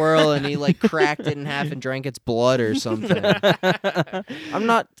the squirrel and he like cracked it in half and drank its blood or something. I'm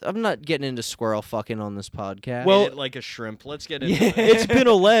not getting into squirrel fucking on this podcast. Well- Ate it like a shrimp. Let's get into Yeah. it. It's been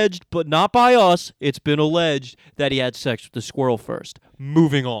alleged, but not by us. It's been alleged that he had sex with the squirrel first.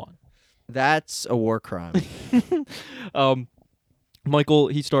 Moving on. That's a war crime. Michael,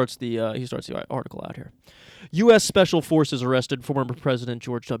 he starts the article out here. U.S. Special Forces arrested former President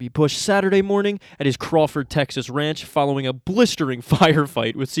George W. Bush Saturday morning at his Crawford, Texas ranch following a blistering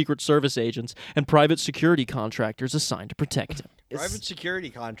firefight with Secret Service agents and private security contractors assigned to protect him. Private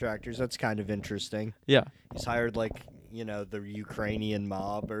security contractors, that's kind of interesting. Yeah. He's hired, like, the Ukrainian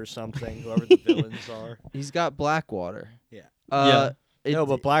mob or something, whoever the villains are. He's got Blackwater. Yeah. Yeah. No,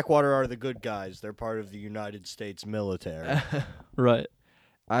 but Blackwater are the good guys. They're part of the United States military. Right.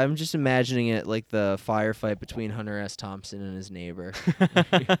 I'm just imagining it like the firefight between Hunter S. Thompson and his neighbor.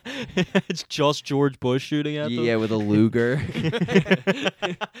 It's just George Bush shooting at them. Yeah, with a Luger.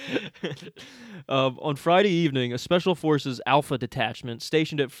 On Friday evening, a Special Forces Alpha detachment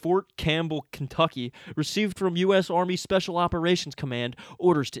stationed at Fort Campbell, Kentucky, received from U.S. Army Special Operations Command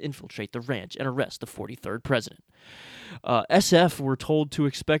orders to infiltrate the ranch and arrest the 43rd president. SF were told to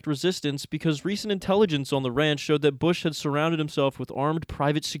expect resistance because recent intelligence on the ranch showed that Bush had surrounded himself with armed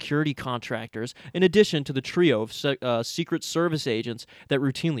private security contractors, in addition to the trio of Secret Service agents that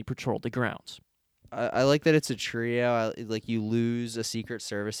routinely patrolled the grounds. I like that it's a trio. Like you lose a Secret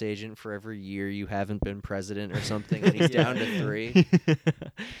Service agent for every year you haven't been president or something, and he's down to 3.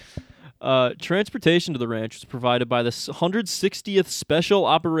 Transportation to the ranch was provided by the 160th Special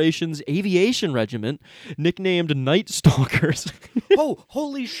Operations Aviation Regiment, nicknamed Night Stalkers. Oh,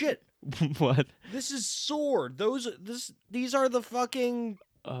 holy shit! What? This is Sword. These are the fucking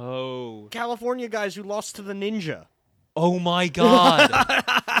Oh. California guys who lost to the Ninja. Oh my god.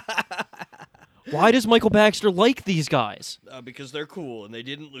 Why does Michael Baxter like these guys? Because they're cool and they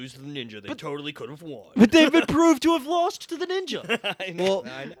didn't lose to the Ninja. They totally could have won. But they've been proved to have lost to the Ninja. I know.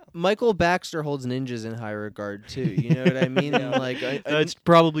 Michael Baxter holds ninjas in high regard too. You know what I mean? That's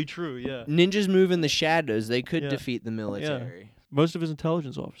probably true, yeah. Ninjas move in the shadows. They could Yeah. defeat the military. Most of his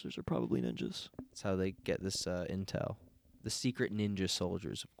intelligence officers are probably ninjas. That's how they get this intel. The secret ninja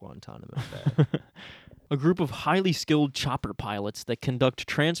soldiers of Guantanamo Bay. A group of highly skilled chopper pilots that conduct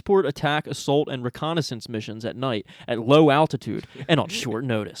transport, attack, assault, and reconnaissance missions at night at low altitude and on short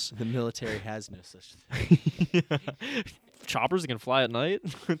notice. The military has no such thing. Choppers that can fly at night?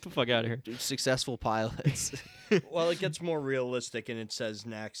 Get the fuck out of here. Dude, successful pilots. Well, it gets more realistic, and it says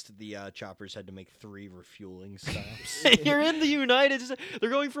next the choppers had to make 3 refueling stops. You're in the United States. They're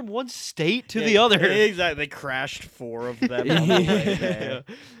going from one state to the other. Exactly. They crashed 4 of them on the way there.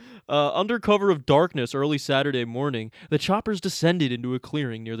 Under cover of darkness early Saturday morning, the choppers descended into a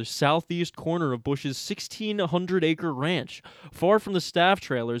clearing near the southeast corner of Bush's 1,600-acre ranch, far from the staff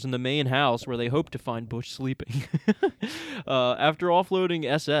trailers in the main house where they hoped to find Bush sleeping. After offloading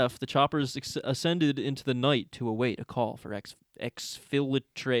SF, the choppers ascended into the night to await a call for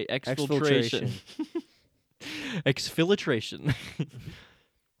exfiltration. Exfiltration.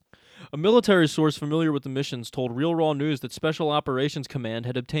 A military source familiar with the missions told Real Raw News that Special Operations Command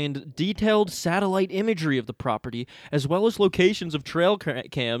had obtained detailed satellite imagery of the property, as well as locations of trail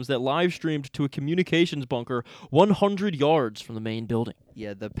cams that live-streamed to a communications bunker 100 yards from the main building.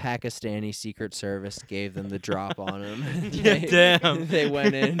 Yeah, the Pakistani Secret Service gave them the drop on them. Yeah, damn. They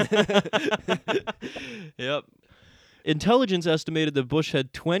went in. Yep. Intelligence estimated that Bush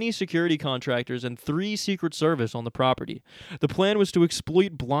had 20 security contractors and 3 Secret Service on the property. The plan was to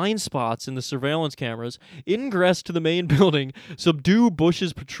exploit blind spots in the surveillance cameras, ingress to the main building, subdue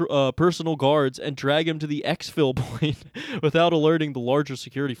Bush's personal guards, and drag him to the exfil point without alerting the larger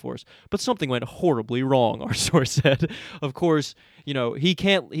security force. But something went horribly wrong, our source said. Of course, he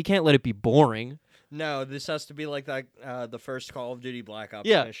can't let it be boring. No, this has to be like that the first Call of Duty Black Ops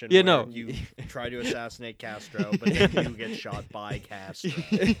Yeah, mission yeah, where no. you try to assassinate Castro, but then you get shot by Castro.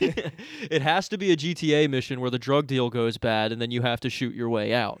 It has to be a GTA mission where the drug deal goes bad and then you have to shoot your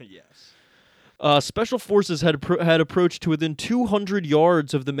way out. Yes. Special Forces had approached to within 200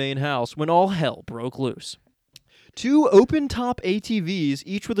 yards of the main house when all hell broke loose. 2 open-top ATVs,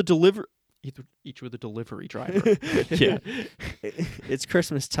 each with a delivery driver. Yeah. It's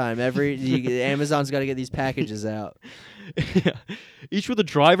Christmas time. Amazon's got to get these packages out. Yeah. Each with a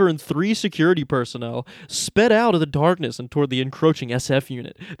driver and 3 security personnel, sped out of the darkness and toward the encroaching SF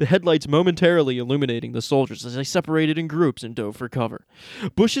unit, the headlights momentarily illuminating the soldiers as they separated in groups and dove for cover.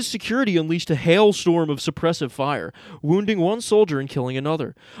 Bush's security unleashed a hailstorm of suppressive fire, wounding 1 soldier and killing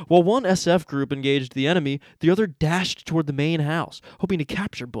another. While one SF group engaged the enemy, the other dashed toward the main house, hoping to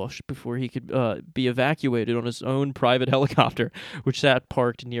capture Bush before he could be evacuated on his own private helicopter, which sat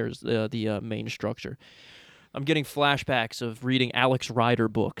parked near the main structure. I'm getting flashbacks of reading Alex Rider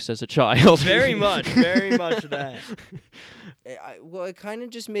books as a child. Very much that. Well, it kind of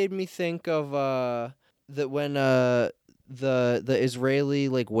just made me think of that when the Israeli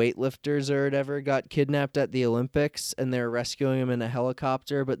weightlifters or whatever got kidnapped at the Olympics and they were rescuing them in a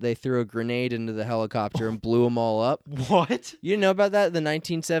helicopter, but they threw a grenade into the helicopter and blew them all up. What? You know about that? The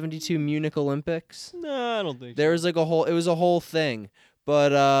 1972 Munich Olympics? No, I don't think There was it was a whole thing.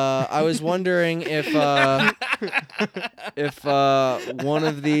 But I was wondering if one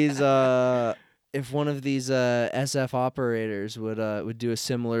of these if one of these SF operators would do a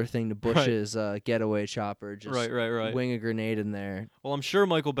similar thing to Bush's getaway chopper, just right. wing a grenade in there. Well, I'm sure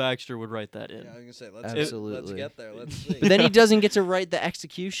Michael Baxter would write that in. Yeah, I was gonna say Absolutely. let's get there. Let's see. But then he doesn't get to write the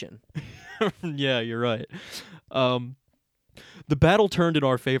execution. Yeah, you're right. The battle turned in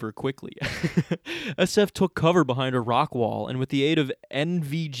our favor quickly. SF took cover behind a rock wall, and with the aid of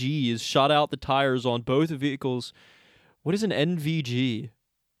NVGs, shot out the tires on both vehicles. What is an NVG?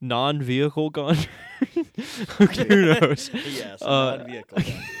 Non-vehicle gun? Okay, who knows? Yes, non-vehicle.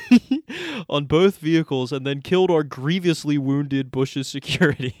 On both vehicles, and then killed our grievously wounded Bush's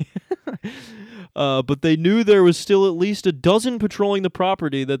security. But they knew there was still at least a dozen patrolling the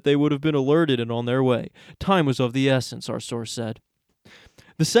property that they would have been alerted and on their way. Time was of the essence, our source said.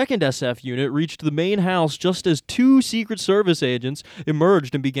 The second SF unit reached the main house just as 2 Secret Service agents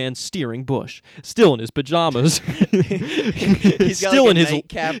emerged and began steering Bush, still in his pajamas. He's still got in his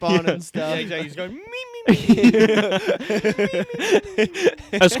nightcap on and stuff. Yeah, exactly. He's going me.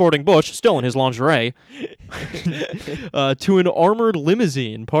 Escorting Bush, still in his lingerie, to an armored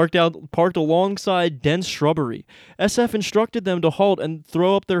limousine parked alongside dense shrubbery. SF instructed them to halt and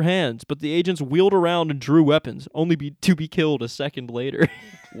throw up their hands, but the agents wheeled around and drew weapons, only to be killed a second later.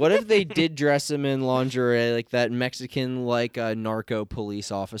 What if they did dress him in lingerie, like that Mexican, narco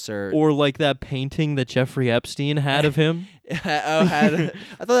police officer? Or like that painting that Jeffrey Epstein had of him? I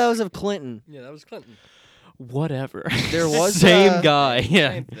thought that was of Clinton. Yeah, that was Clinton. Whatever. There was same guy.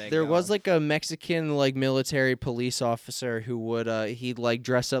 Yeah. Same thing, There was like a Mexican military police officer who would he'd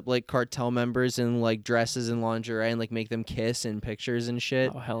dress up like cartel members in dresses and lingerie and make them kiss in pictures and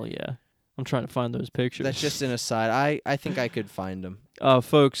shit. Oh hell yeah. I'm trying to find those pictures. That's just an aside. I think I could find them.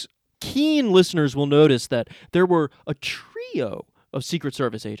 Folks, keen listeners will notice that there were a trio of Secret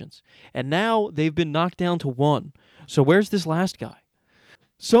Service agents, and now they've been knocked down to 1. So where's this last guy?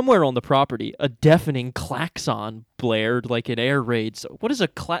 Somewhere on the property, a deafening klaxon blared like an air raid. So what is a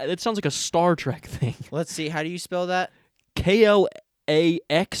it sounds like a Star Trek thing. Let's see. How do you spell that? KLAXON.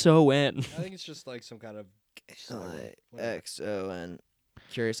 I think it's just like some kind of XON.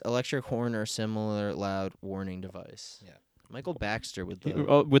 Curious. Electric horn or similar loud warning device. Yeah. Michael Baxter with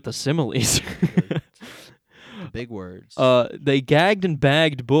the With the similes. big words. They gagged and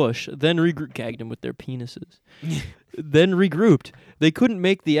bagged Bush, then gagged him with their penises. Then regrouped. They couldn't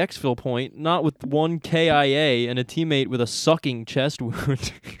make the exfil point, not with 1 KIA and a teammate with a sucking chest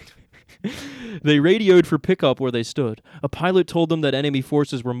wound. They radioed for pickup where they stood. A pilot told them that enemy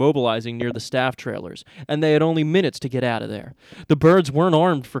forces were mobilizing near the staff trailers, and they had only minutes to get out of there. The birds weren't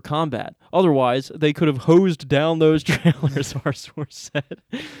armed for combat. Otherwise, they could have hosed down those trailers, our source said.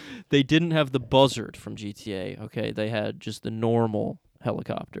 They didn't have the buzzard from GTA, okay? They had just the normal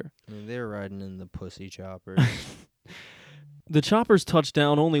helicopter. They were riding in the pussy chopper. The choppers touched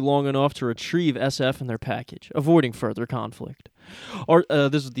down only long enough to retrieve SF and their package, avoiding further conflict.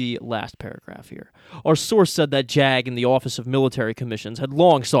 This is the last paragraph here. Our source said that JAG in the Office of Military Commissions had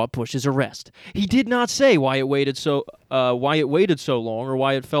long sought Bush's arrest. He did not say why it waited so long or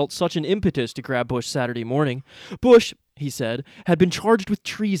why it felt such an impetus to grab Bush Saturday morning. Bush, he said, had been charged with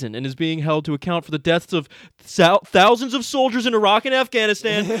treason and is being held to account for the deaths of thousands of soldiers in Iraq and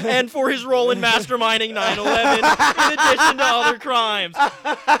Afghanistan and for his role in masterminding 9/11 in addition to other crimes.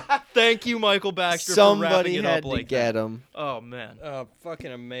 Thank you, Michael Baxter, for wrapping it up like get that. him. Oh, man. Oh,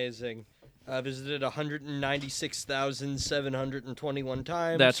 fucking amazing. Visited 196,721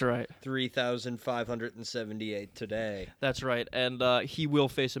 times. That's right. 3,578 today. That's right. And he will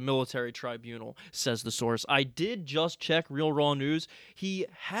face a military tribunal, says the source. I did just check Real Raw News. He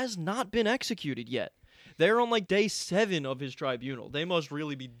has not been executed yet. They're on day 7 of his tribunal. They must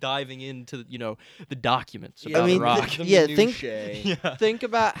really be diving into, the documents about Iraq. Think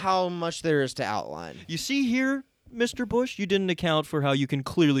about how much there is to outline. You see here, Mr. Bush, you didn't account for how you can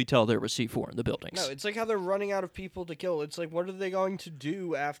clearly tell there was C4 in the buildings. No, it's like how they're running out of people to kill. It's like, what are they going to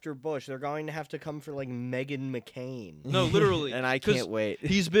do after Bush? They're going to have to come for Meghan McCain. No, literally. And I can't wait.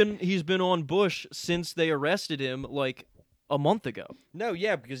 He's been on Bush since they arrested him a month ago. No,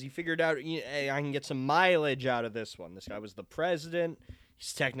 yeah, because he figured out, hey, I can get some mileage out of this one. This guy was the president.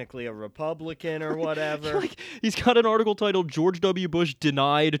 He's technically a Republican or whatever. He's got an article titled George W. Bush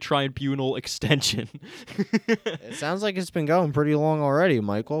Denied Tribunal Extension. It sounds like it's been going pretty long already,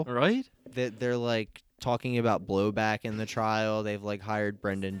 Michael. Right? They're talking about blowback in the trial. They've hired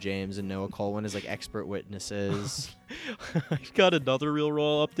Brendan James and Noah Colwyn as expert witnesses. I've got another Real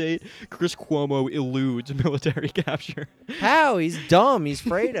Raw update. Chris Cuomo eludes military capture. How? He's dumb. He's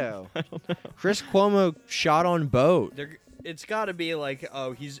Fredo. I don't know. Chris Cuomo shot on boat. It's got to be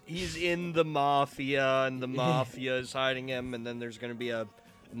he's in the mafia and the mafia is hiding him, and then there's going to be a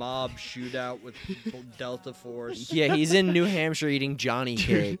mob shootout with Delta Force. Yeah, he's in New Hampshire eating Johnny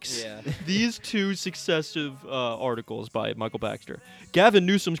cakes. Yeah. These two successive articles by Michael Baxter. Gavin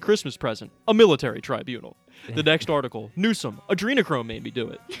Newsom's Christmas present, a military tribunal. The next article, Newsom, adrenochrome made me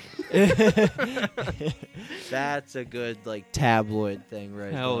do it. That's a good like tabloid thing,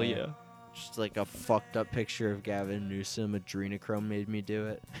 right? Hell there. yeah. Just like a fucked up picture of Gavin Newsom. Adrenochrome made me do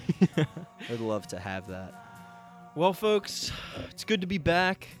it. I'd love to have that. Well, folks, it's good to be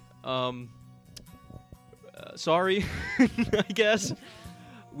back. Sorry, I guess.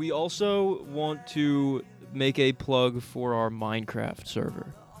 We also want to make a plug for our Minecraft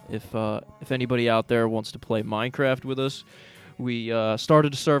server. If anybody out there wants to play Minecraft with us, we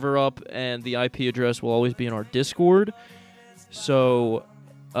started a server up, and the IP address will always be in our Discord. So,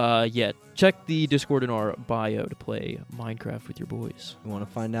 yeah, check the Discord in our bio to play Minecraft with your boys. You want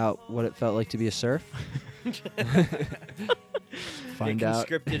to find out what it felt like to be a serf? Find out.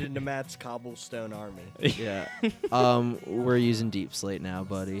 Conscripted into Matt's cobblestone army. Yeah. We're using Deep Slate now,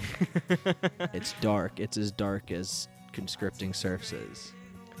 buddy. It's dark. It's as dark as conscripting serfs is.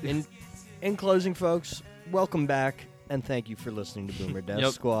 In closing, folks, welcome back, and thank you for listening to Boomer Death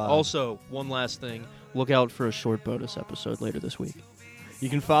Yep. Squad. Also, one last thing. Look out for a short bonus episode later this week. You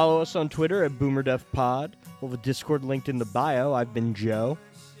can follow us on Twitter at BoomerDeathPod. We'll have a Discord linked in the bio. I've been Joe.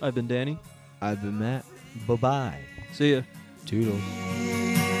 I've been Danny. I've been Matt. Bye-bye. See ya. Toodles.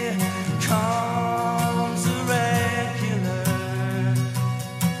 Comes a regular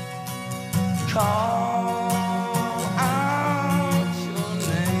call out your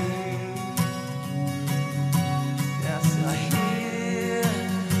name. Yes, I hear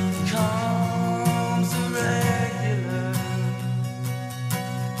comes a regular.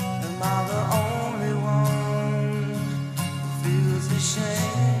 Am I the only one who feels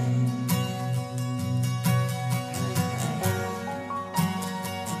ashamed?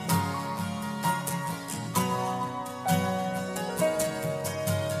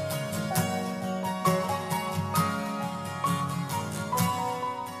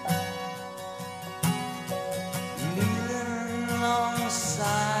 Kneeling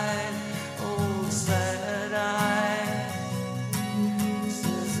alongside old sad eyes,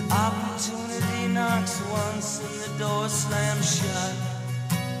 says opportunity knocks once and the door slams shut.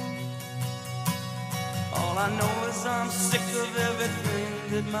 All I know is I'm sick of everything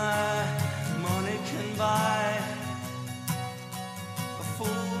that my money can buy. A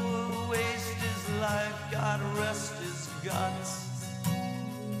fool will waste his life, God rest his guts.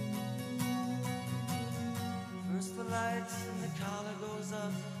 First the lights and the collar goes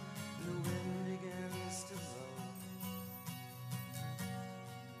up, and the wind begins to blow.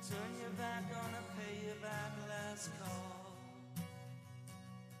 Turn your back on a pay your back last call.